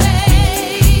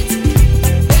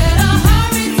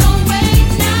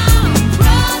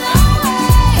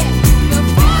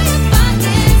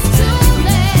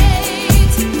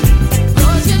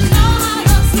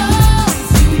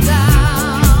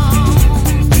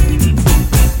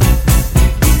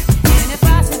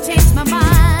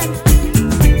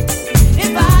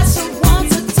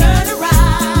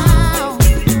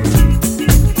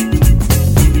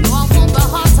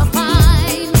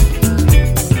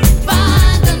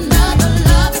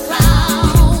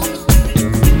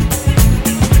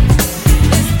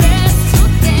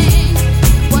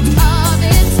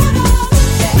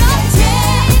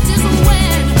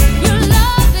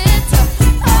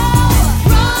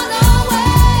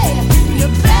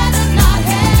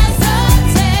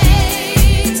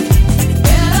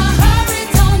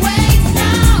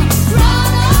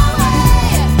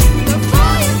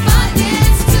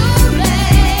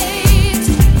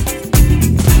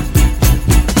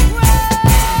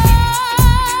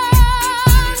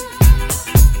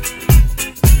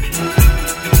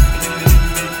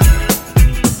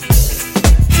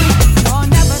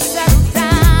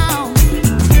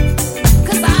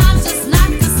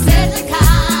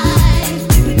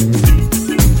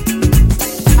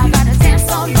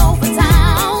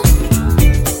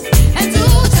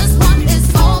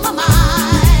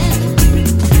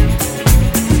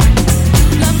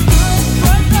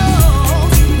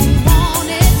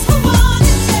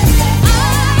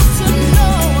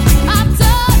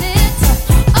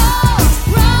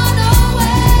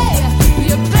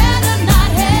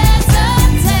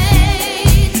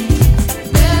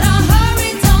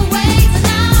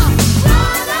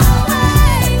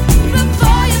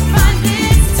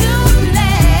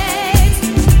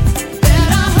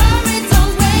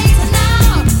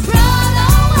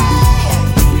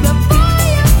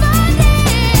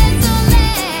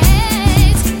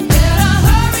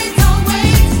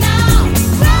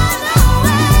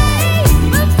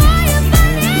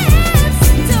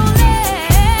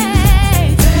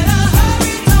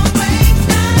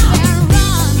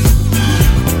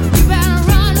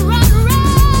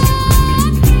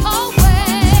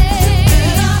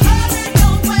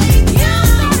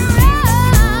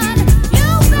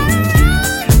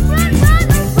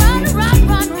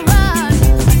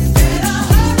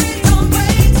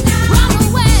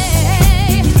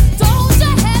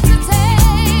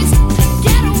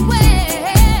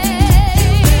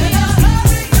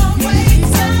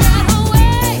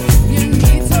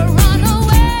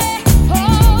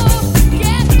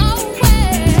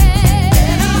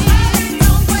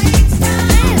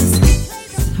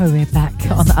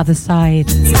 Other side.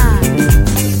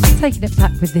 Taking it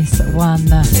back with this one.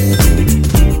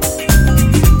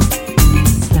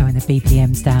 Slowing the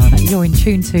BPMs down. You're in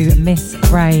tune to Miss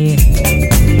Ray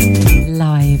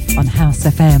live on House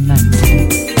FM.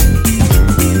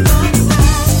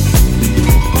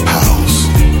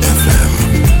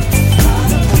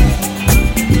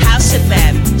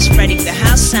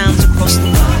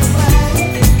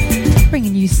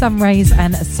 Sun Rays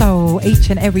and Soul each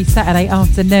and every Saturday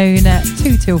afternoon,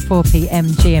 2 till 4 p.m.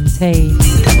 GMT.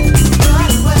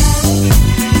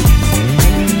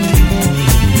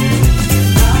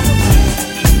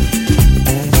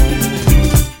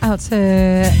 Out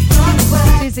to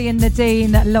Dizzy and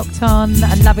Nadine, locked on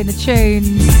and loving the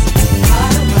tunes.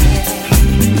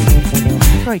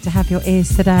 Great to have your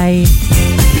ears today.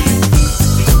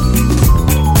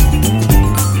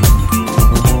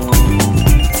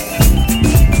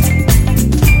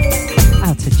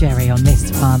 Out to Jerry on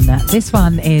this one. This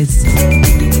one is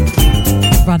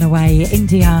Runaway,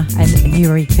 India and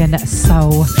Nuyorican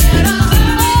Soul.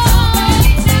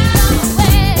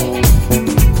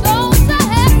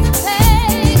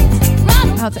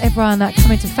 Out to everyone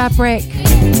coming to Fabric,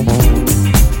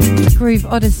 Groove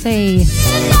Odyssey,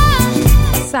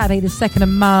 Saturday the 2nd of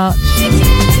March,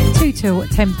 2 till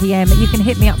 10 p.m. You can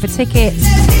hit me up for tickets.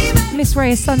 Miss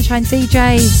Ray is Sunshine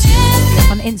DJ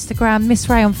on Instagram, Miss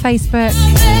Ray on Facebook.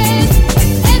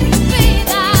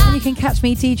 And you can catch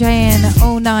me DJing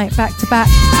all night back to back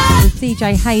with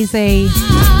DJ Hazy.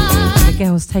 The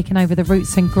girls taking over the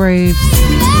roots and grooves.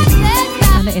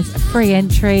 And it is a free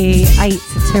entry, 8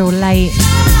 till late.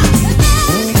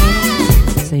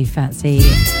 So you fancy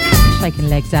shaking a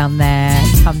leg down there,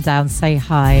 come down, say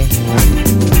hi.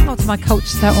 Out to my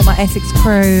Colchester, all my Essex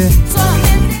crew.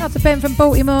 Out to Ben from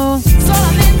Baltimore.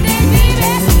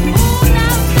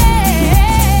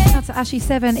 Out to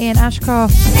Ashy7, Ian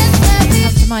Ashcroft.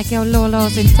 Out to my girl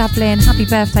Lawlaws in Dublin. Happy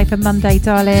birthday for Monday,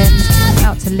 darling.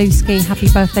 Out to Lusky, happy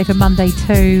birthday for Monday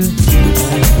too.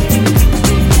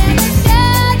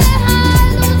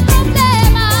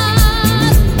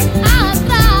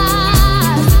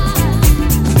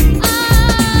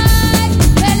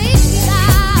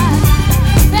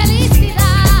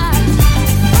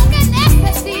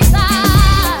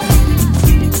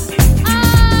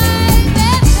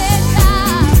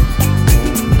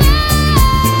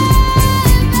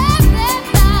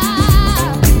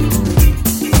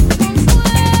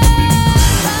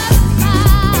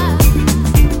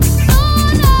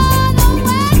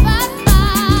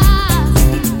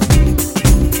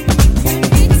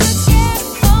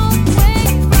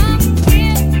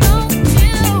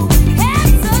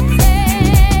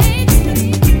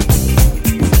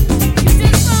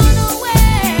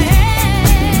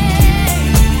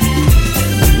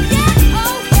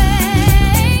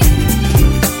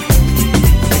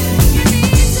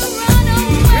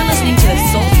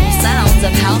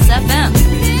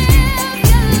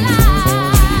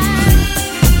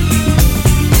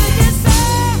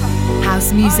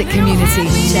 Community.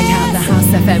 Check out the House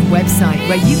FM website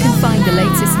where you can find the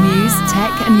latest news,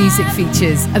 tech and music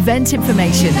features, event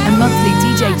information and monthly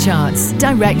DJ charts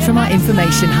direct from our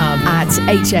information hub at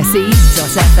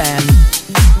hse.fm.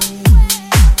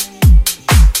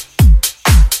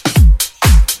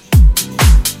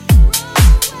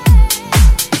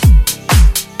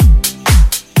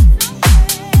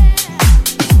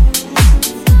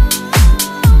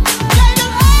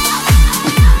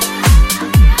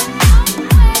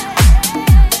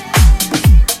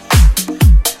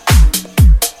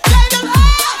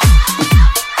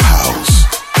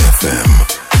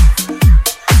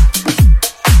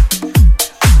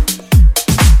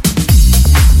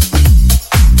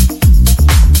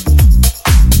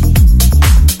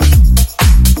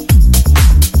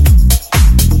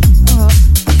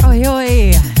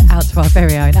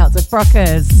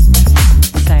 Brockers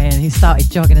saying he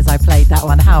started jogging as I played that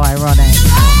one. How ironic.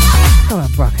 Go on,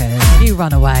 Brockers, you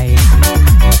run away.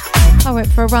 I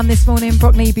went for a run this morning,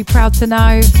 Brockney, you'd be proud to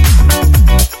know.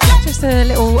 Just a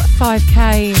little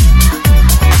 5k.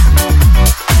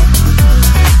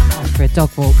 After a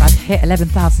dog walk, I'd hit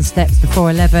 11,000 steps before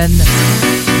 11.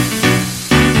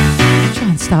 Try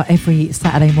and start every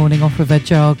Saturday morning off with a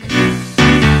jog.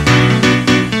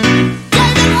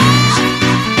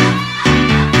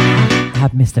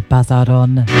 Had Mr. Buzzard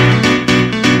on.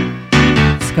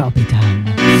 It's got to be done.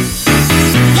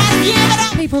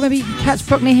 People, maybe you can catch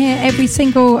Brockney here every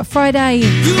single Friday,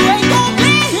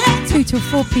 2 till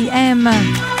 4 p.m.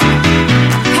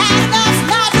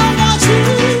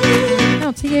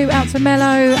 Out to you, out to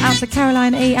Mello, out to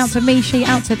Caroline E, out to Mishi,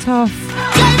 out to Toff.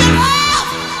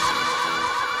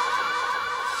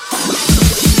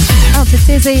 Out to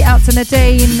Dizzy, out to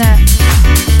Nadine.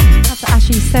 Out to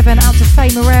Ashy7, out to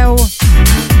Faye Morell.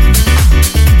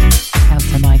 Out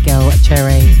to my girl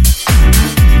Cherry.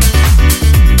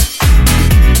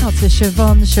 Out to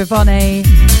Siobhani.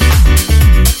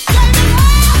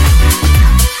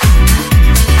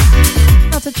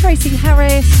 Out to Tracy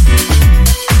Harris.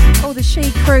 All the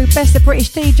She crew, best of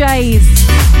British DJs.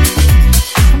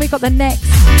 we got the next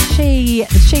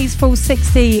She's Full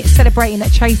 60 celebrating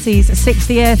Tracy's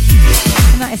 60th.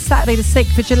 And that is Saturday the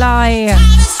 6th of July.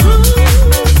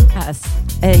 At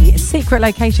a secret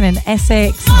location in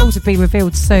Essex, all to be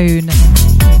revealed soon.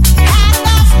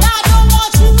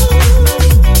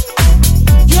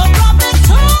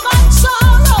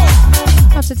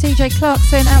 Out to TJ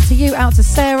Clarkson, out to you, out to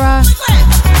Sarah.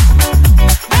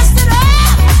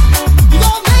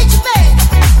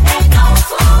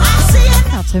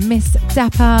 Out to Miss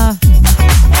Dapper.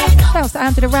 Shouts to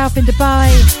Angela Ralph in Dubai.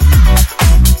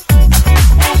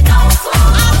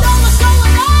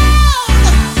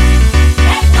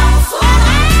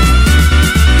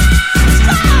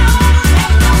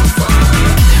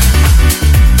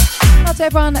 Out to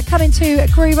everyone coming to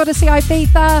Groove Odyssey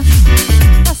Ibiza.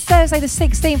 That's Thursday the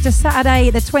 16th to Saturday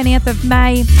the 20th of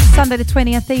May. Sunday the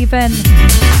 20th even.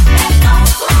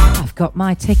 I've got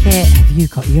my ticket. Have you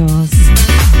got yours?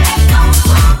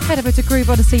 Head over to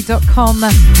grooveodyssey.com.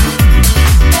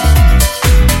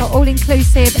 Got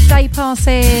all-inclusive day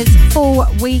passes, full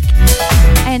week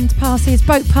end passes,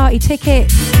 boat party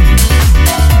tickets,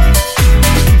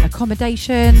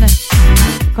 accommodation.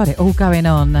 Got it all going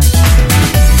on. And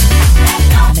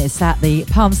it's at the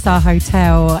Palm Star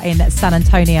Hotel in San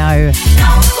Antonio.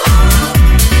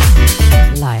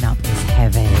 Lineup is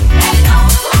heavy.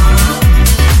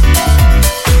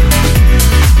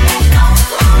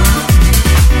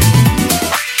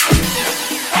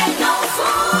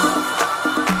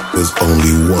 There's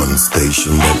only one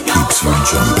station that keeps you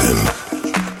jumping,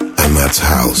 and that's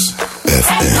House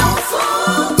FM.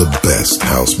 The best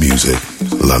house music,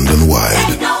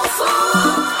 London-wide.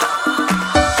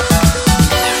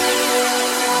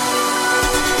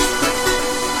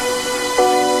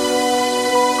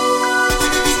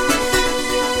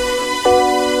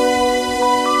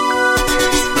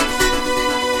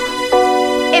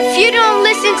 If you don't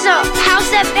listen to House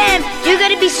FM, you're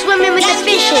gonna be swimming with the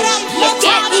fishes. You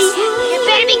get me? You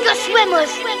better be good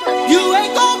swimmers. You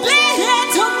ain't gonna be here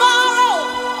tomorrow.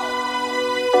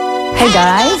 Hey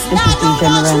guys, this is DJ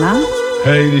Morena.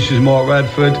 Hey, this is Mark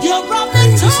Radford.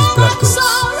 Hey, this is Black Dots.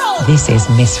 This is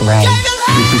Miss Ray.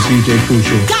 This is DJ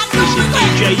Crucial. This is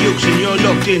DJ Yux and you're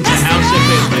locked into House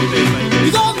FM, baby.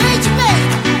 You gon' need your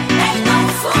mate.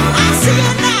 I see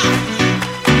it now.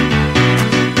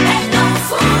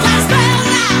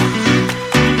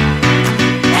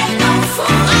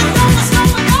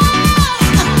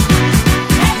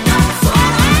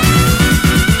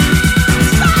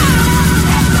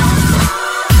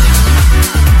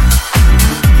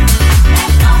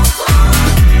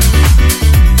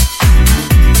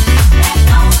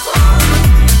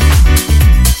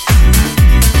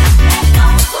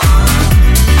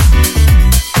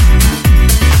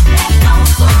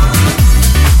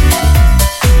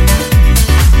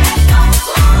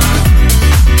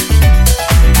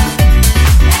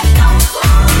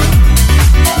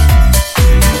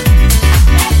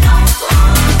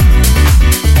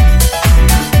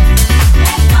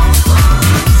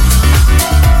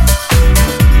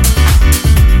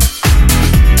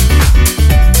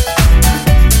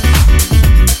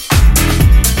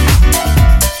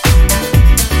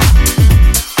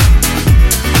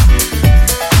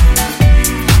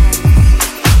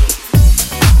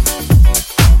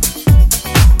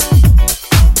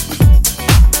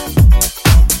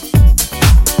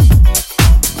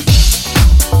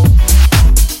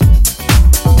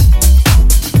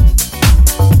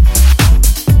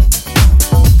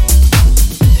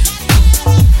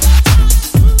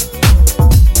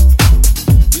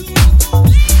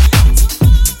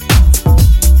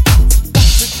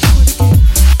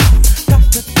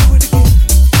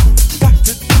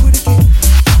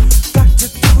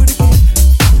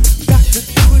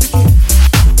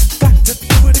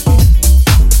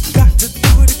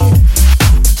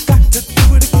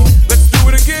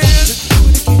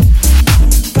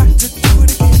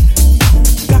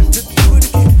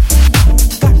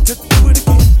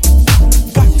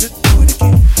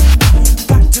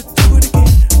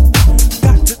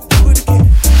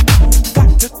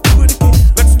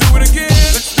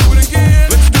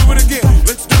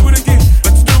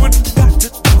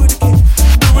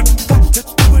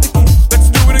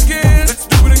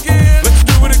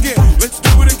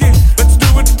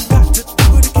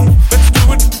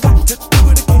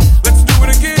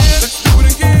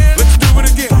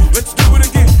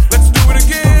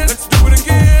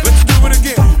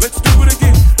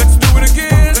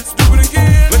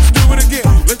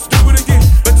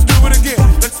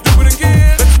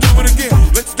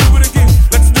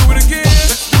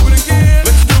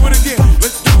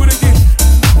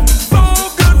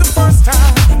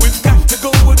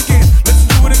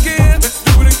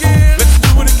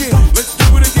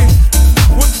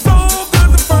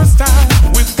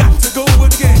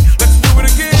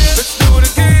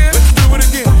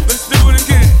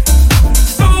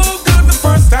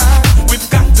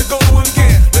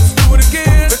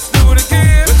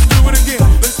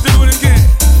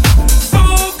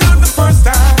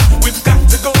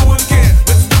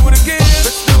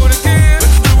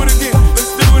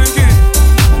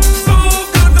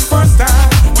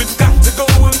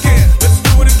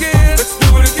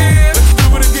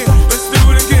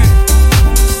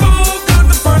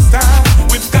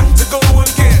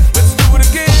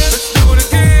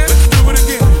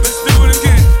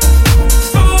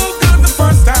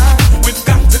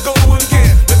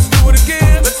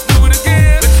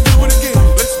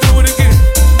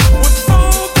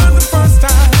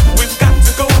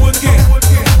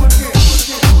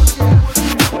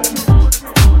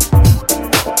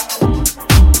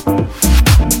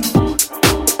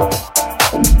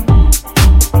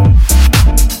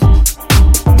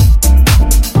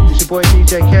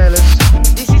 DJ Careless.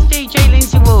 This is DJ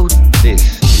Lindsay Ward. This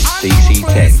is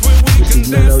DC10. This is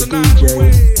Nino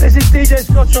DJ. This is DJ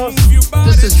Scottos.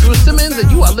 This is Drew Simmons, and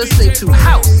you are listening to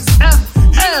House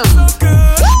FM.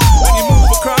 When you move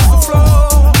across the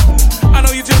floor, I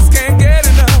know you just can't get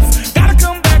enough. Gotta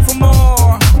come back for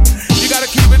more. You gotta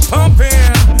keep it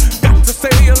pumping. Got to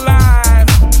stay alive.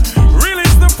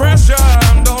 Release the pressure.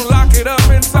 Don't lock it up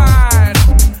inside.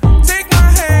 Take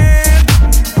my hand.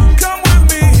 Come with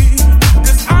me.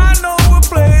 'Cause I know a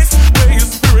place where your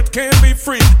spirit can be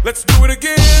free. Let's do it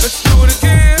again. Let's do it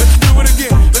again. Let's do it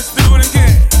again. Let's do it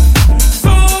again.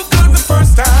 So good the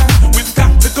first time. We've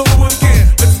got to go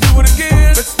again. Let's do it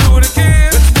again. Let's do it again.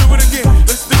 Let's do it again.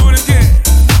 Let's do it again.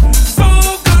 So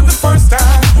good the first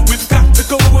time. We've got to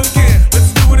go again.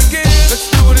 Let's do it again. Let's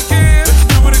do it again. Let's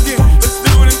do it again. Let's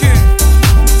do it again.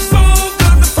 So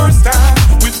good the first time.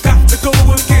 We've got to go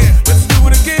again. Let's do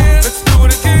it again. Let's do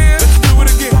it again. Let's do it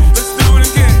again. Let's do it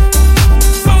again.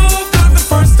 So good the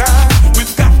first time.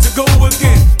 We've got to go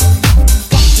again.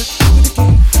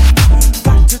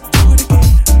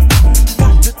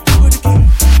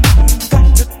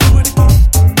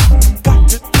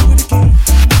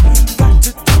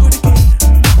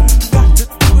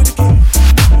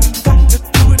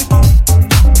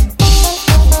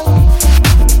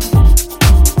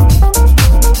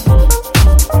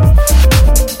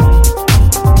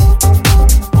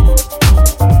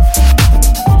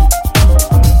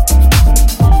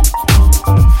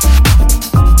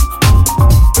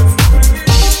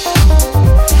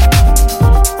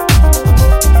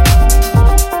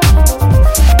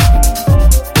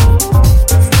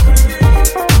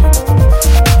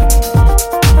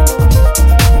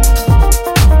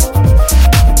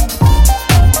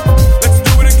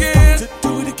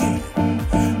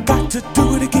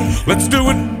 Let's do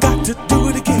it. Got to do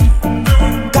it again.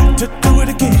 Got to do it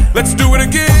again. Let's do it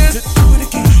again.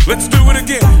 Let's do it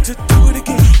again.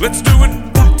 Let's do it.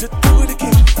 Got to do it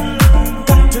again.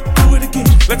 Got to do it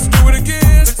again. Let's do it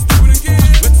again. Let's do it again.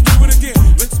 Let's do it again.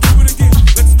 Let's do it again.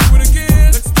 Let's do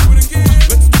it again.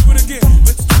 Let's do it again.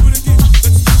 Let's do it again.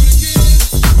 Let's do it again.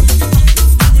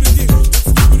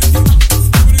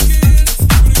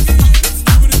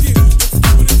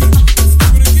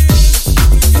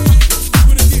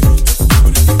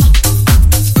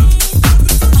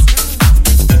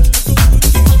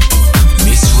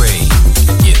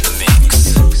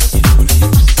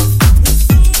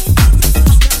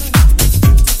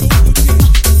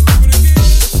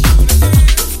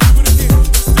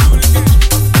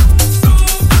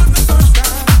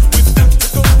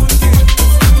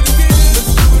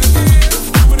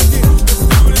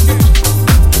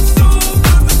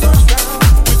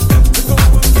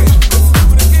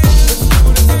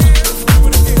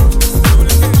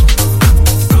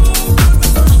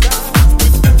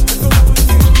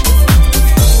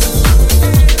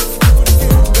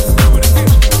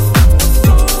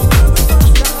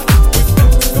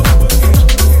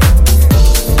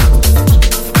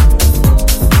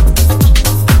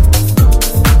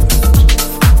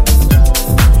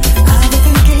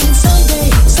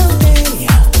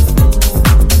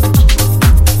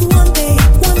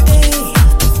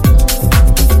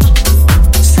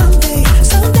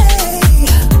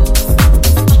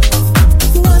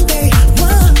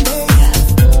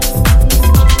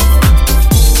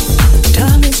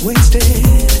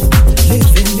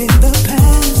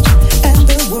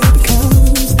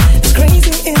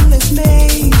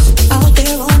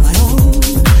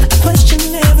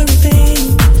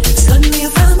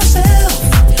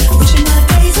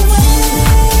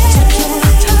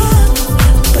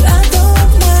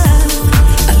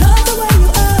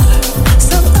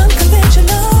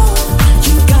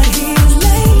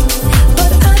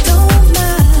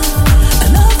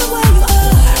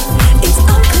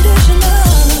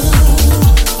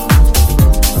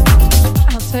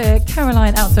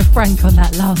 Frank on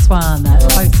that last one.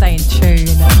 Both saying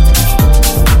tune.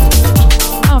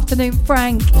 Afternoon,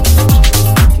 Frank.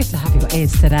 Good to have your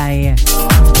ears today.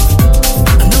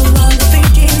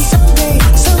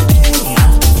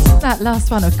 That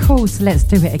last one, of course, let's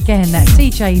do it again.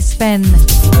 DJ Spen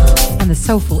and the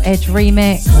Soulful Edge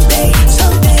remix.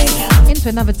 Into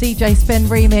another DJ Spen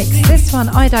remix. This one,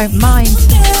 I Don't Mind.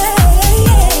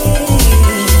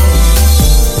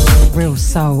 Real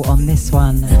soul on this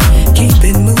one. Keep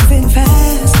it moving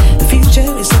fast. The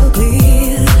future is so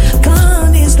clear.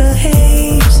 Gone is the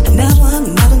haze. Now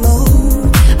I'm not alone.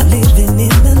 I'm living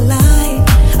in the light.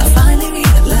 I finally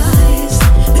realize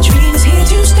the dream is here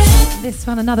to stay. This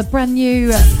one, another brand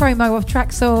new promo of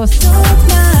Traxsource.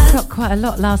 Got quite a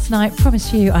lot last night.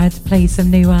 Promise you I had to play some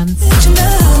new ones.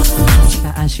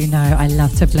 But as you know, I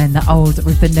love to blend the old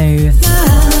with the new.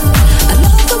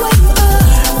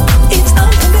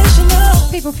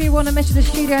 People, if you want to measure the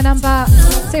studio number,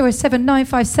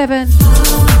 07957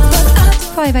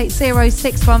 580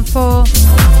 614.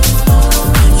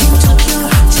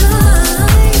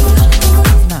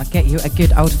 Now get you a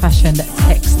good old-fashioned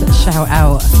text shout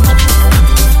out.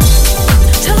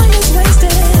 Time is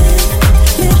wasted,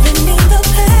 living in the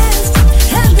past,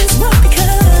 and this world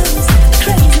becomes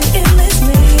crazy endless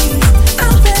maze.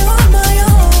 Out there on my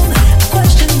own, I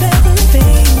questioned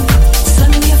everything.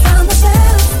 Suddenly I found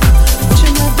myself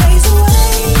wishing my days away.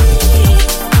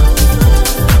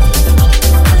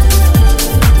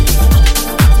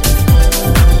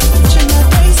 Wishing my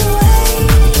days away.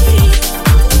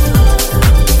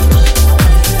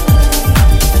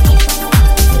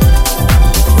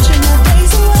 Wishing my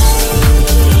days away.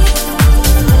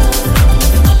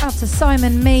 Out to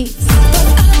Simon Meats.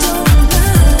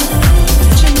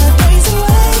 Wishing my days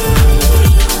away.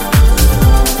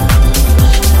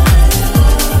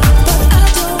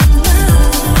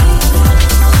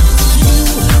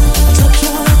 Took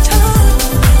your time,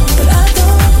 but I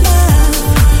don't mind.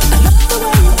 I love the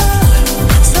way you are,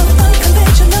 so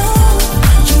unconventional.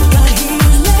 You got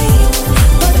healing,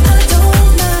 but I don't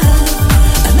mind.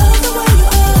 I love the way you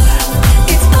are,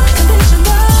 it's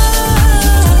unconditional.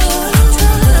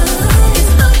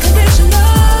 It's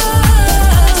unconditional.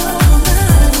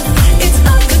 It's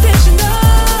unconditional.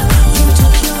 You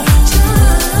took your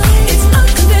time, it's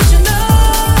unconditional.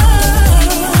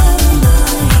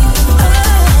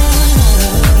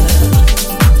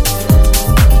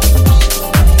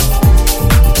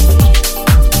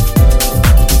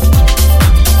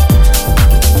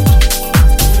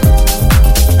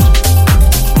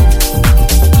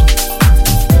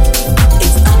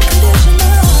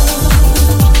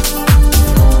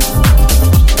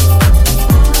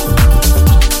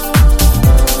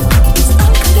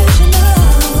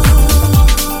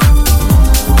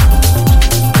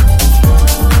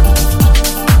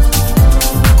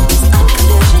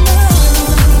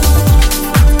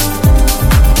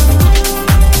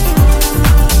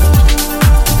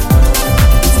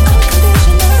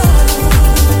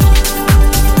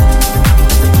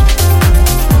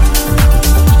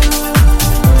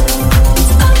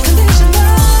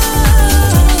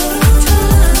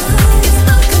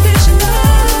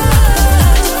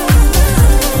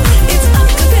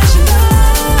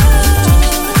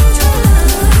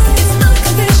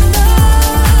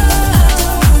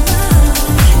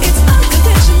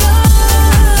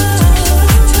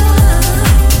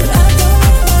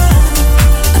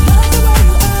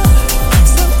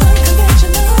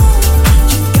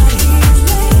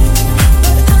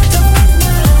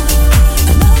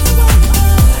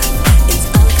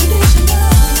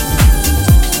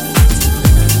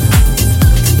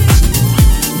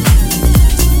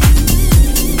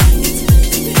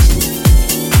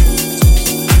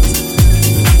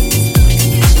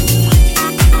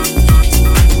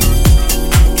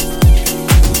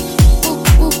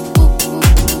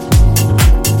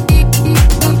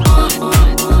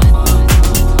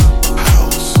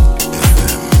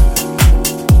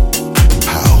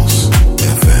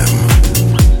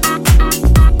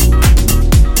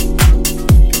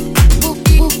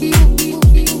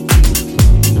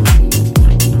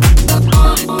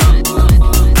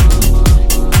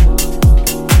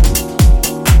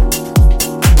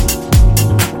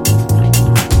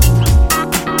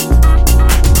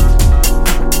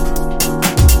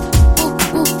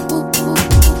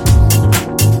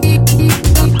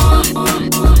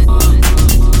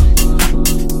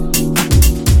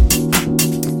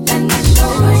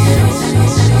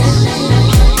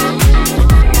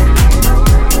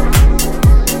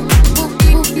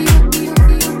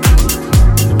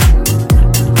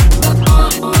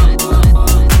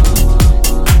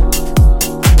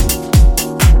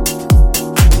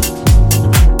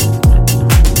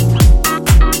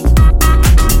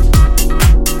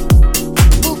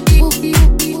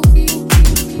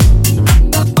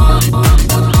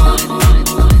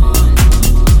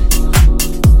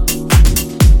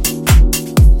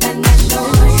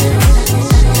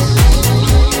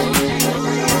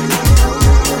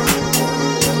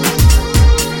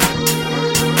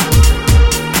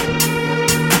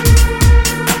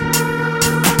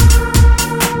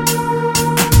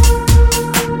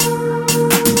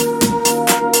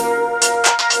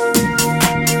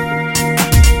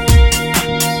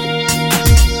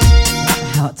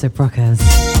 to Brockers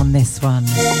on this one.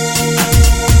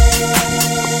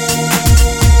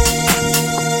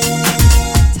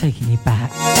 Taking you back.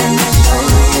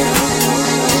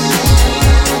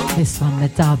 This one, the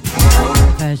dub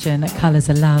version, Colours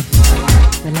of Love.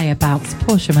 The layabouts,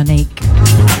 Portia Monique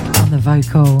on the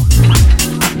vocal.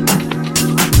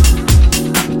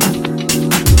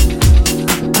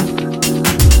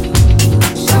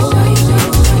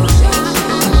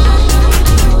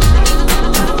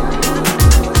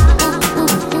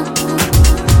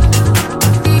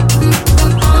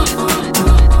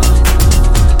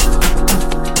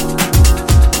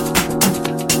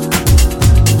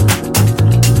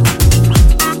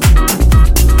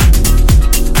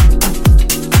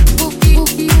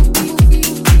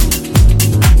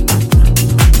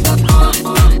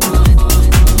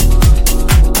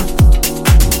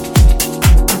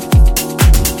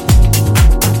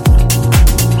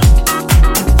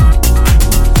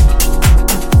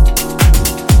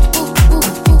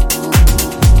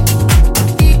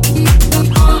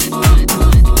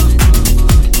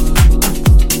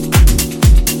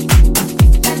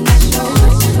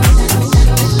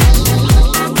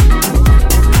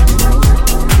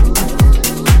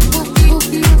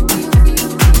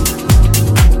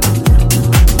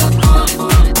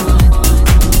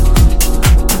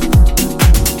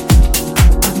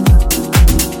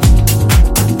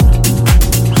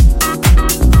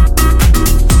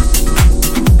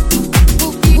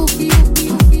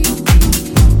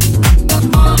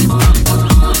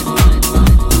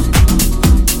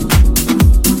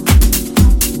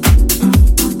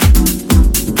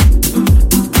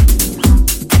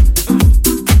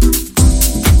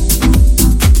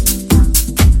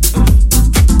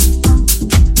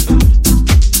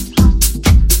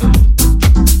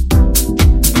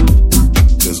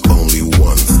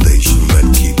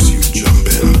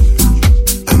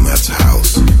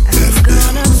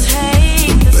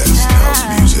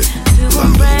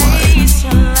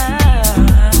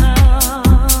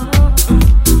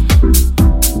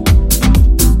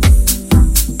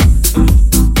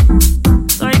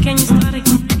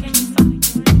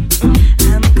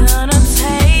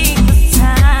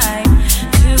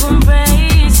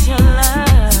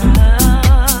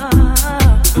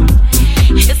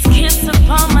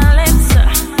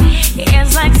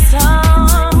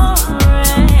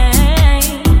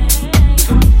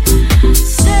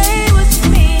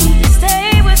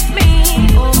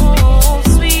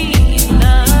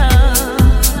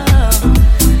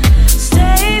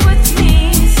 Stay with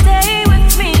me,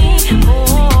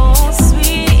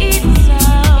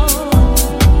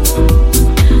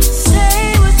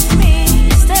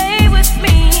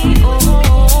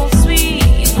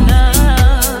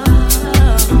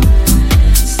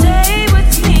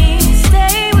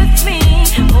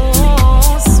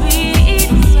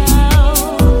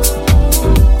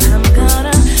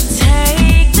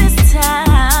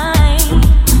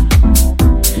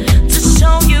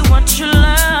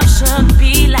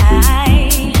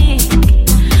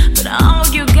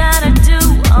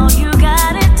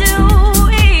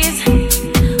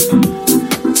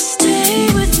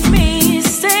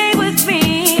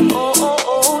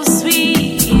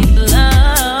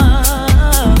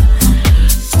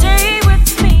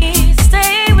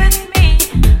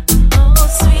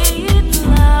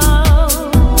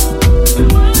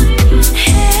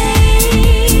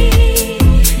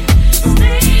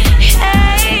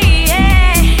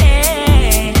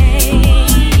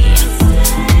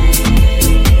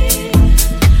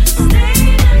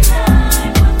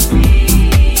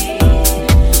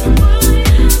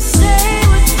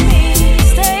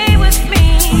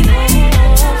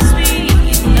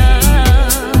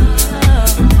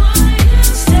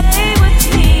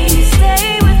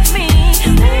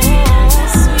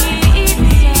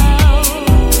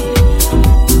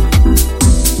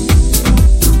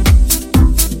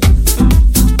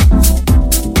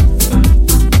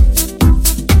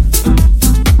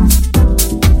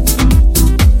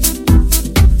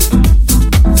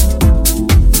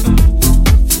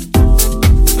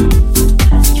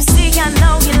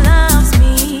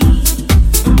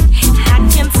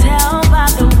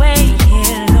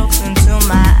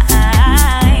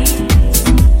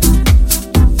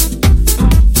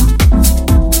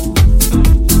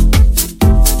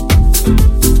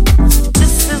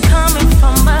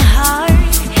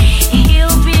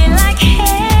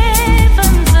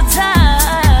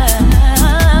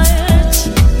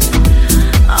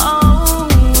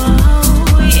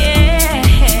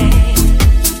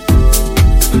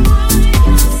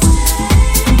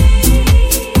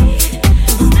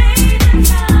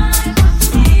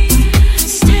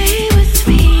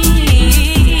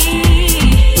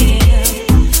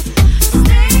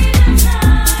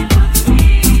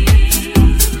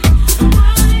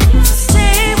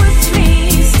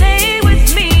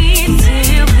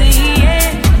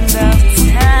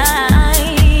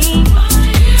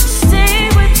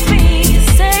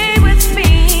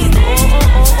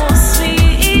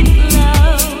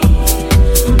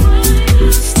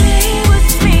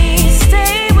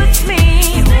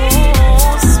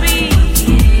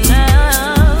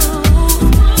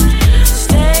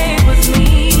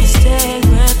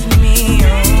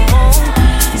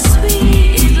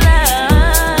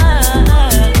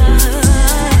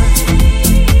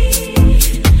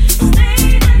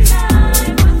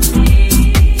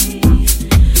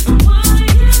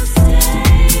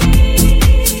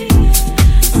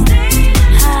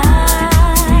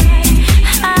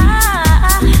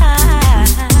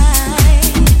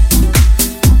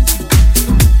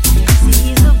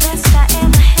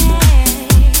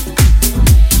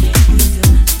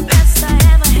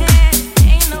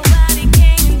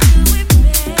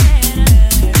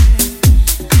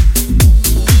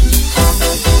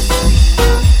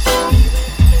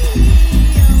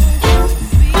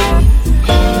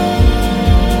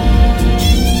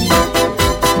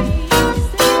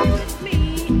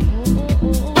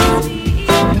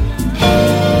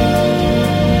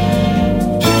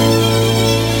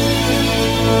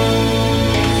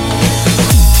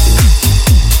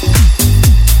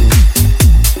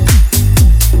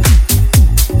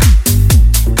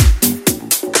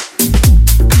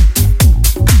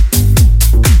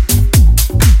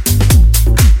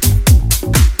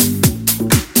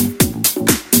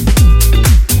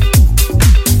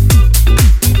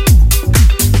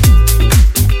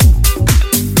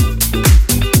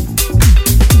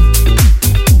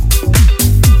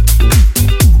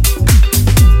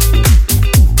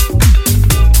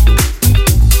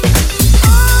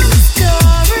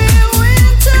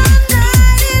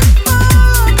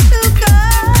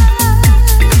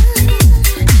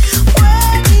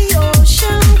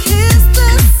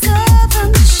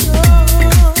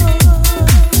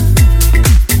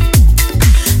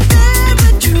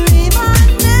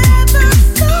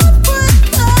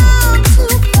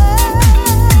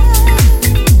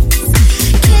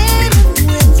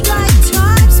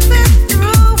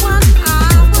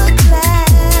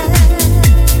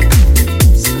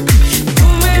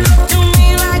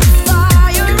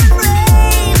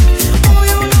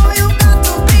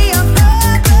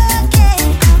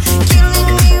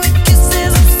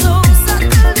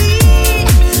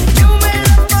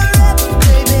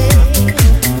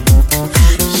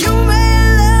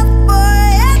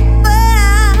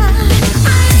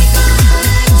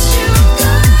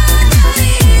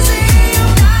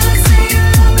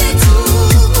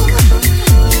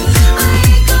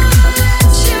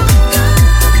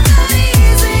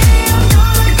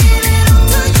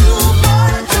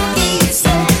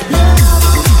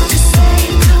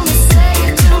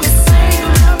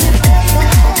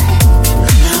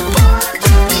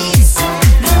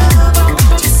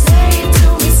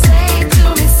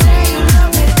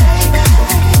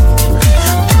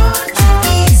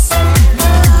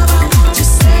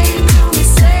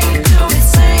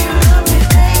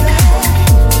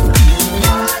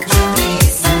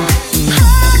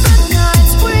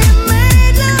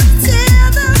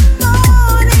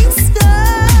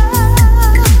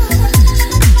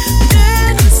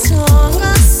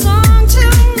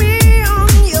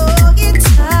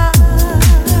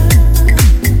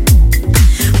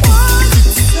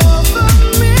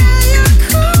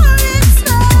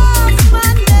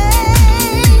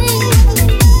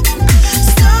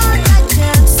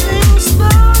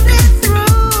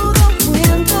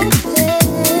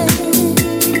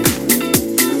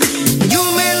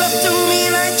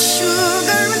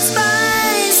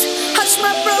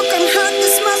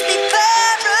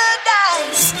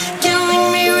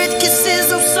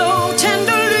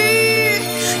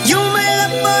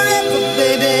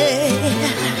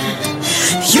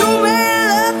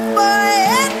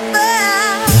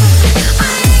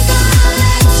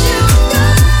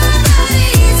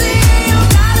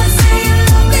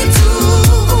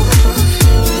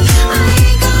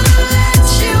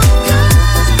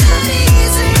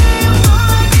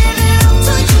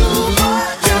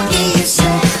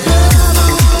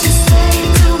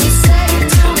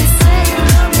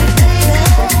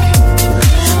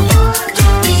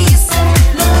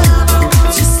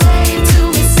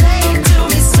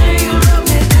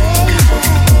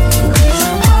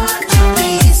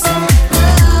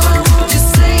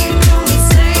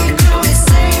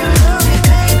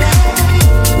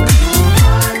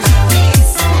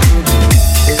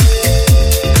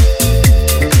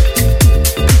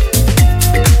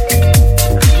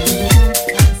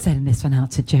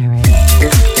 Jerry.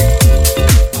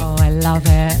 Oh, I love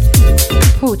it.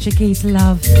 Portuguese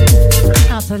love.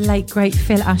 Out to the late great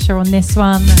Phil Asher on this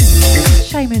one.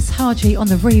 Seamus Haji on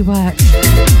the rework.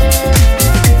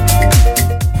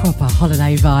 Proper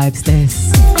holiday vibes,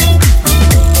 this.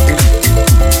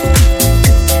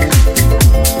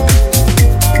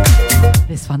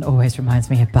 This one always reminds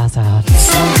me of Buzzard. Love,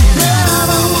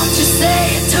 I want you say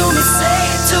it to me, say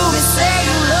it to me, say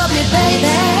you love me,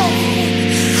 baby.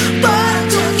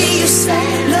 Portuguese, you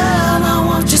say love, I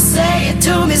want you say it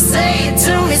to me, say it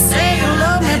to me, say you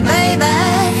love me, baby.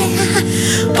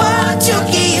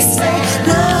 Portuguese, you say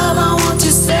love, I want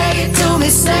you say it to me,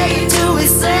 say it to me,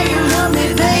 say you love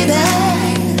me, baby.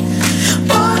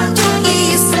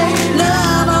 Portuguese, you say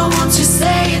love, I want you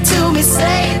say it to me,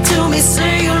 say it to me,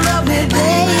 say you love me,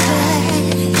 baby.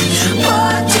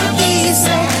 Portuguese,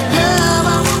 say love,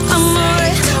 I'm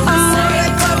alright,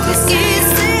 Portuguese,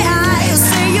 say I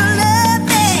say you love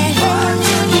me.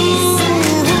 Portuguese, say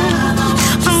love,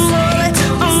 I'm alright,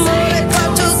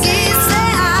 Portuguese, say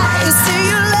I say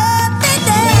you love me.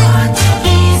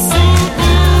 Portuguese,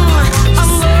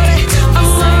 I'm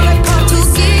alright,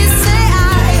 Portuguese, say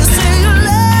I say you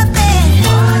love me.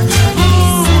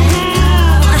 Portuguese,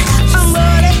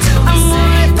 I'm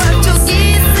alright,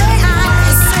 Portuguese, say I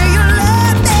say you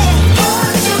love me.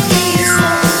 Portuguese,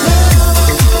 love,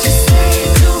 just say it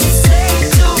to me, say it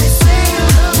to me, say you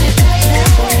love me, baby.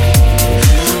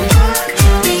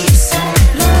 Portuguese,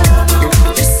 love, I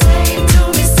want you say it to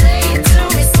me, say it to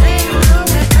me, say you love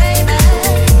me, baby.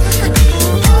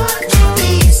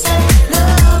 Portuguese,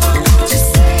 love, I want you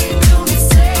say it to me,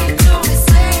 say it to me,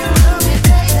 say you love me,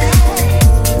 baby.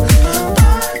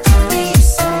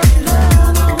 Portuguese,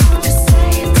 love, I want you say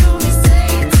it to me, say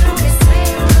it to me, say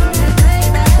you love me,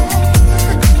 baby.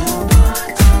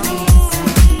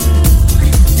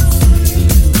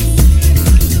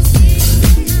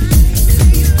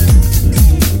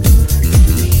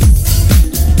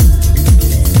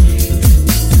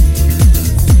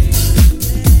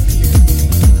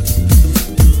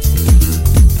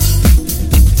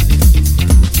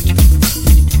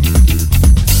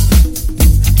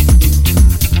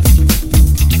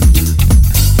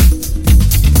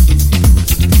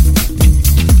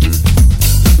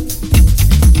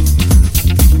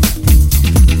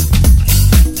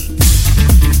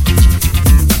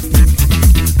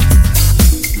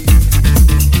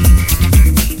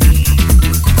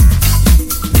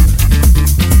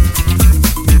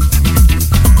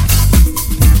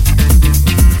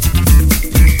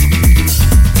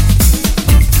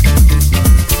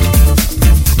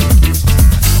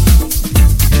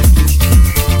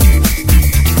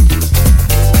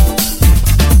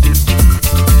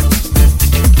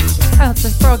 Out to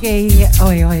Froggy.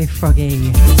 Oi, oi,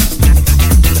 Froggy.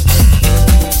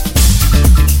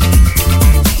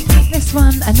 This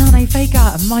one, Anane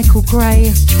Vega and Michael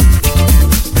Gray.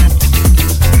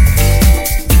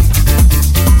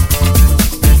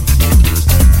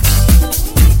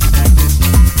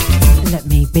 Let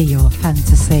me be your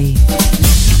fantasy.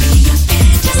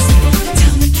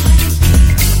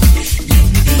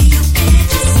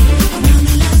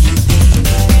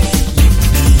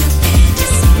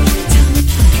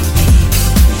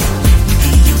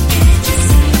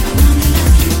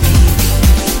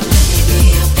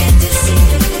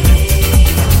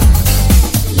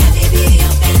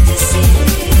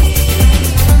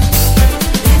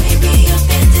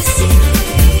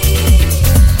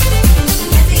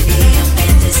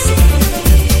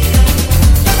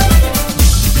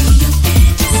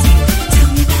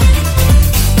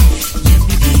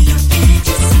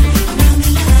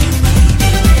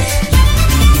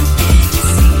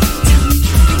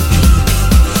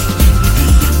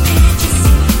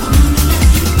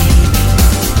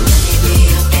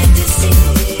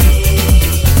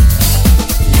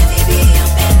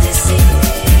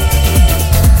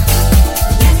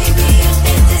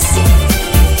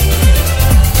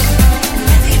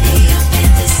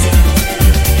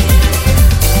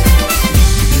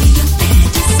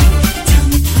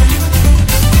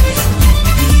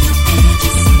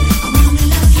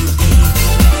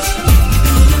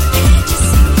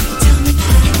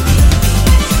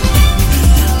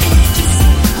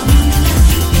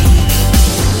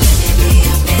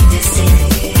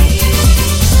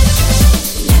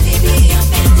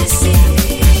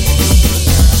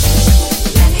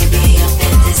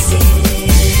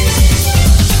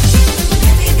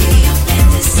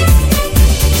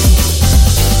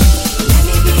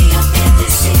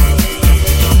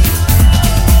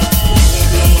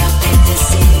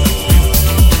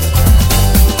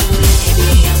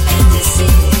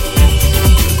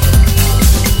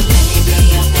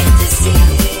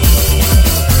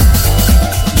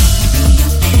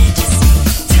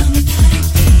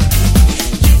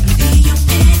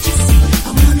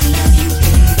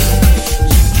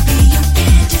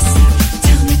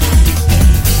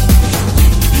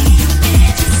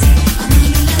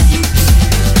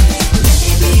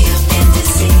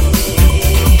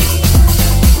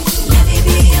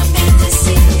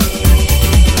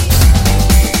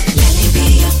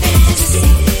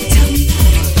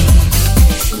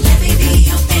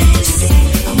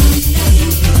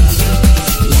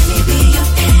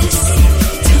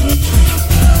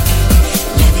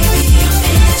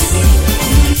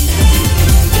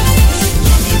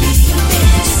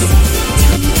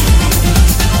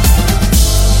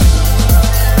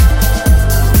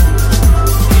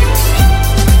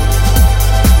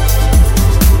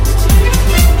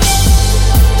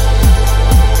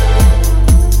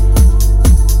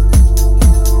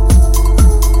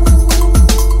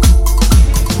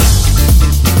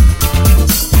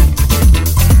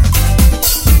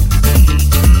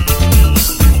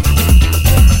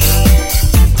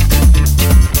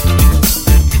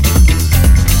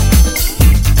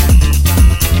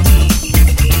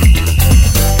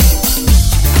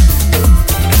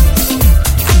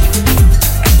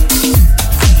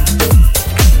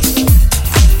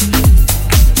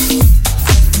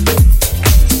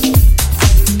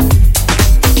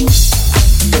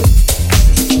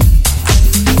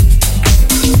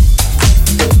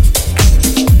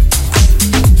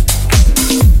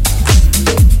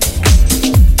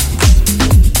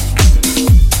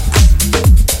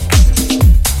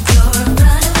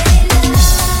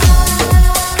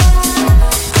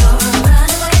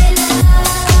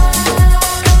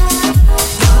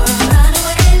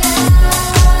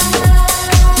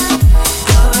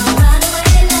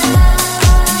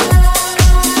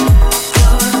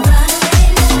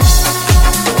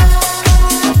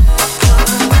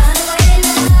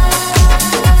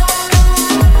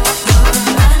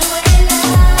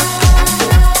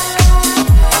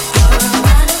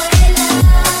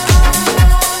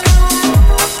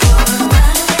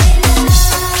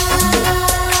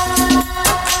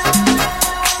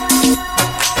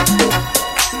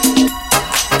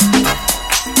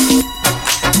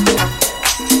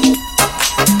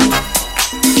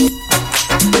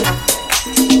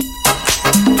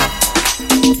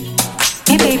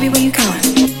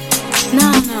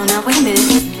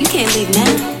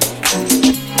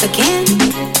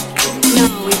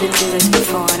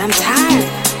 before, and I'm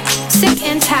tired. Sick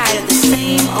and tired of the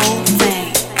same old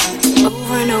thing,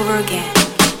 over and over again.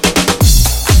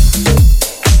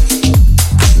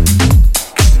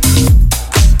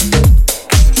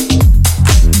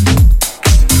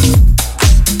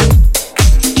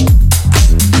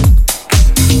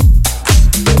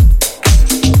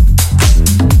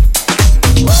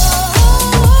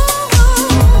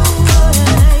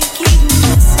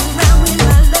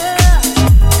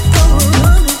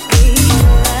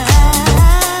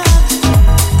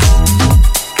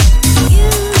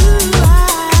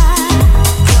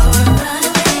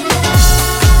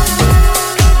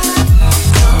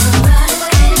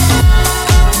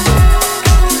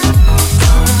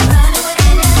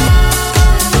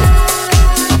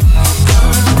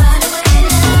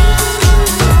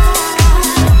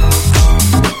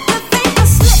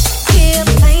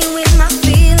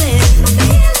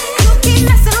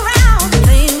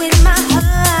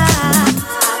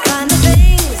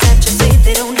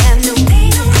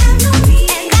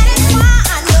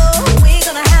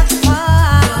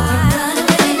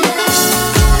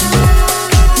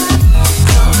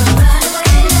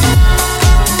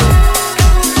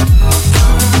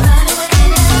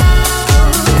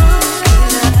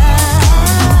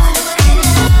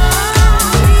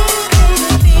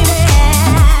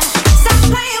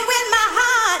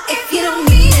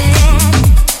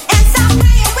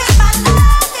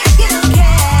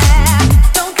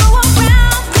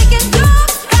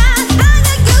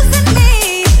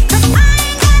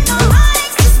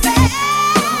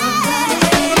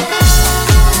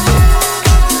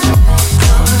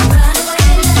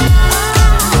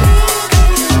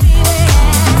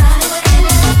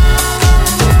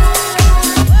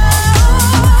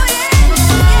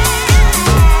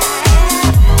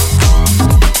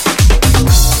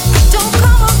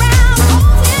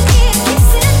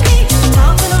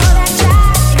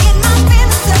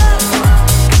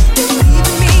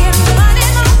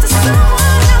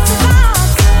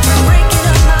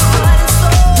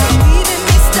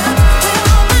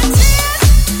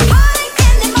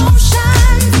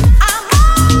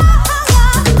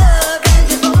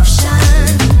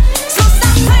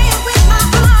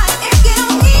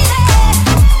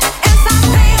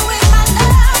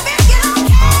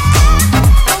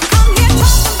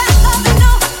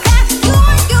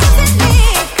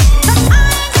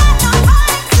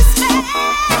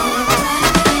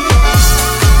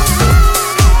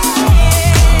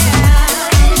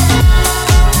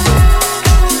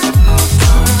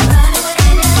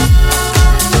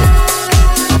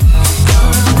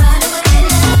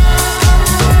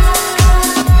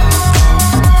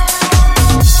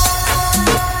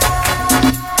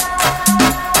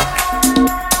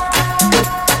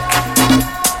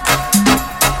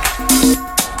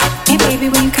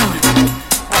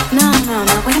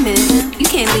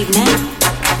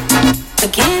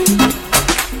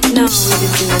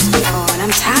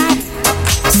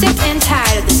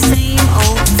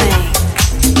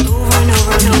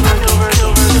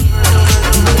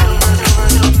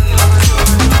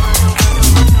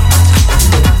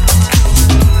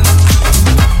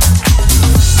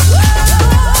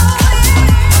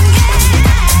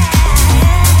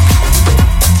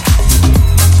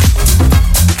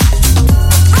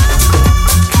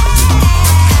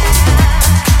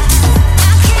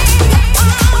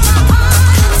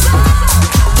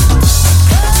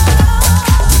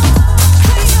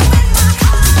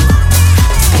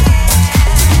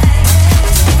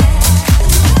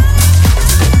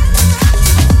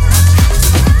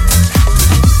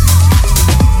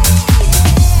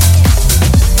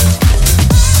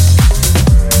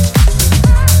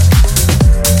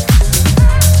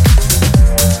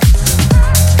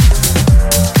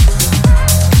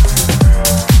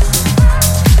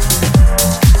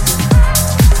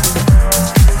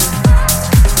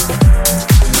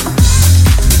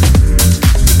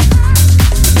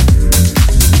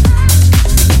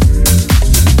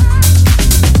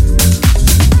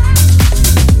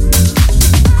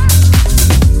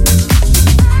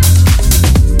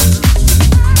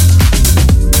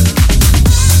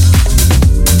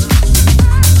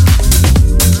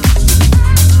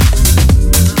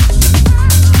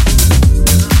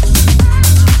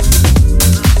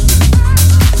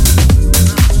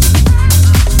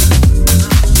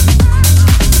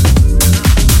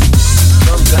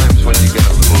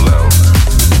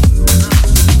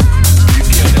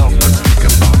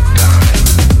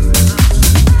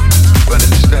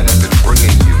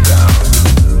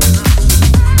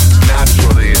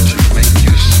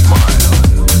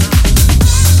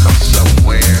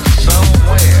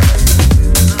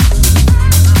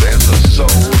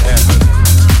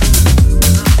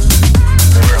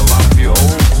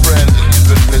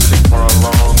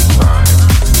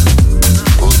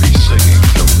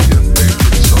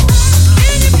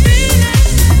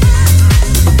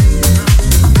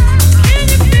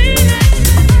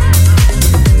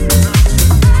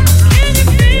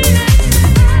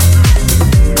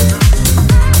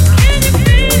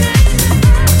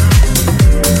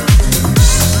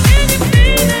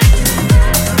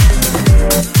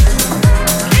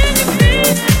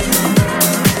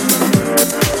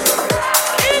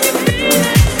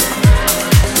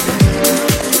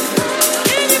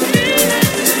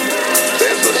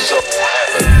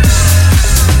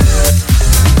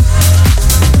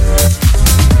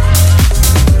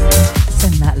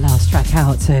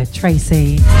 out to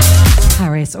Tracy,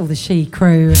 Harris, all the She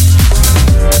crew,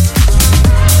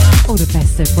 all the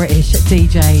best of British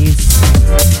DJs.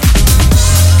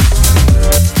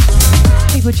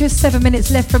 Hey, we're just 7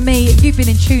 minutes left from me. You've been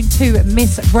in tune to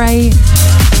Miss Ray,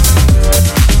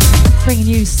 bringing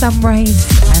you sun rays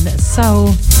and soul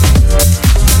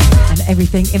and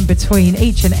everything in between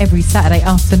each and every Saturday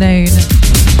afternoon.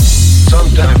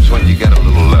 Sometimes when you get a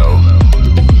little low,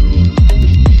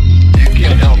 you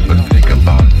can't help but think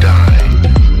about dying.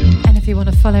 And if you want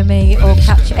to follow me or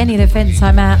catch any of the events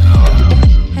I'm at,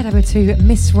 head over to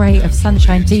Miss Ray of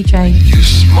Sunshine DJ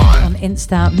on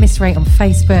Insta, Miss Ray on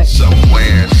Facebook.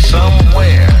 Somewhere,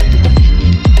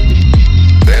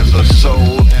 there's a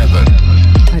soul heaven.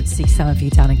 Hope to see some of you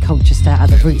down in Colchester at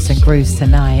the Roots and Grooves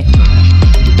tonight.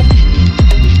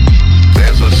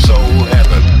 There's a soul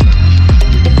heaven.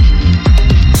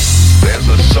 There's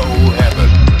a soul heaven.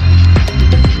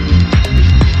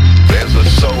 There's a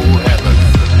soul heaven.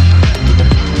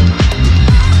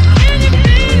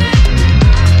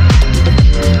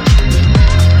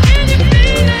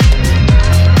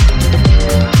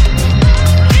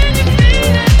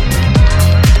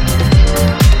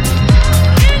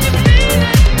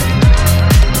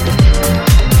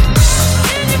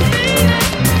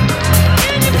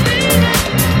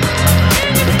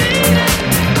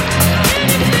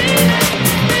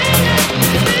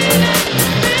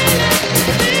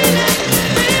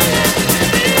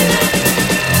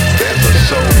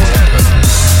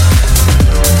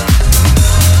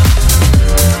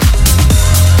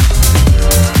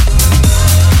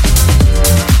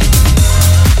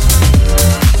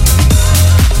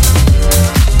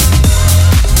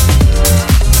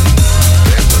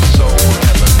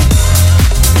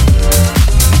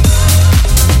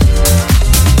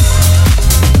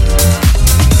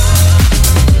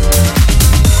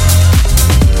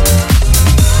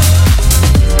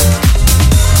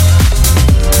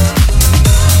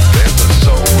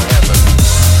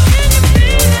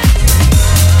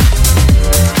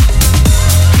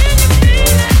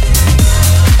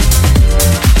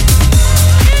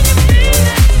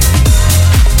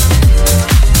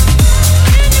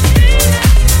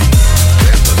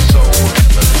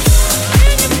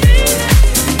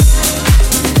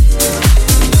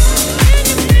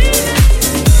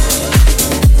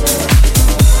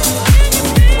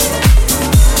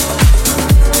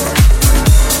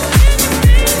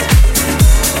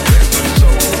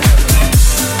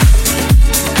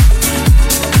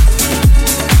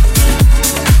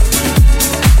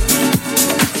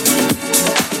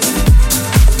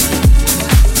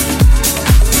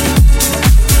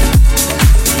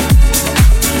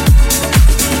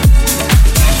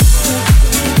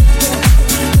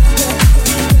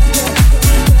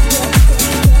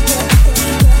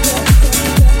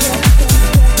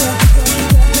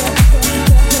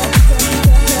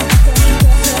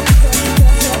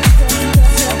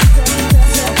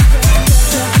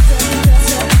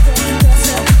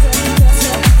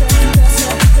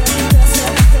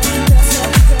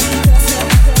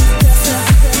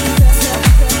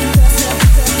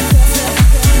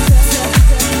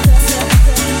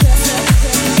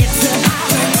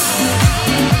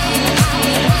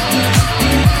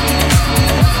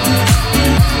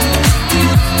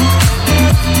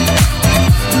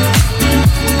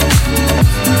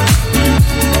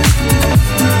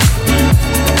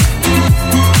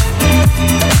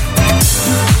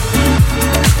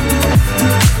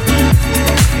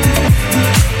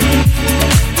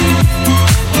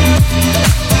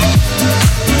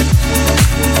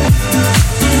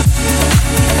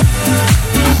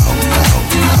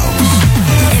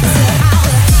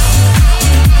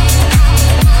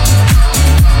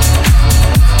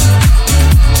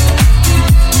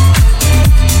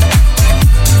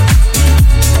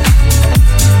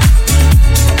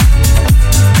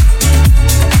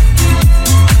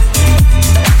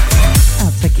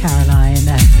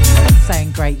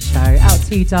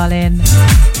 you, darling.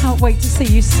 Can't wait to see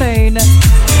you soon.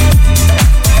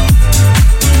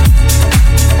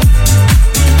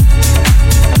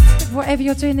 Whatever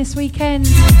you're doing this weekend,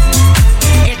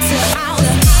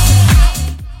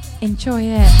 enjoy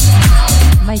it.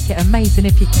 Make it amazing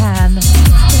if you can.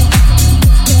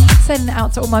 Sending it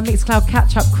out to all my Mixcloud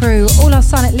catch-up crew, all our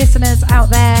silent listeners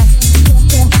out there,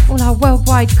 all our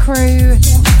worldwide crew,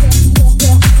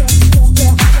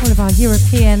 all of our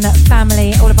European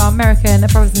family, all of our American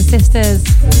brothers and sisters,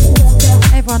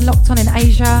 everyone locked on in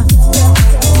Asia,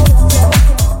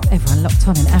 everyone locked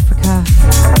on in Africa,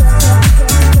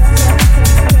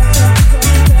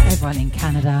 everyone in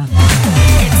Canada.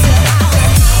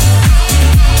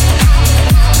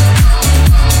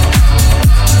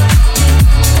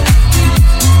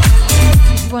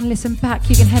 want to listen back,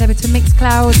 you can head over to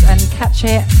Mixcloud and catch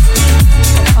it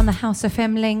on the House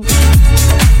FM link.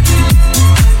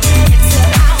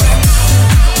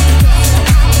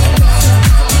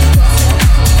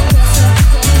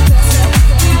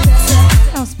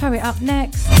 House Poet up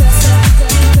next.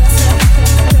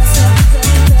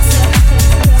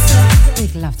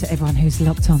 Big love to everyone who's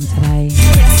locked on today.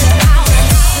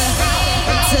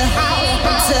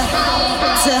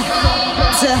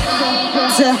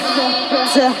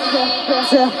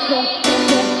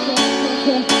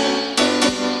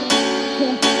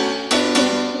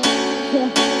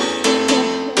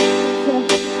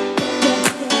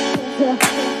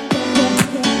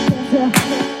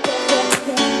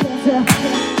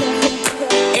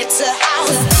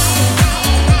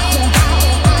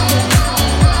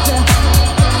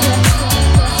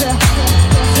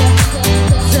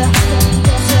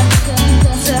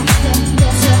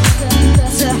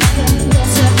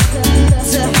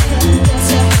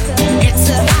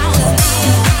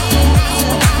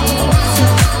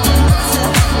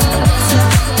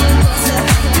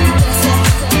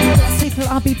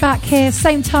 Back here,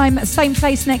 same time, same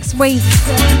place next week.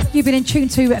 You've been in tune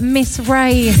to Miss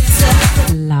Ray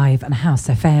live on House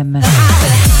FM.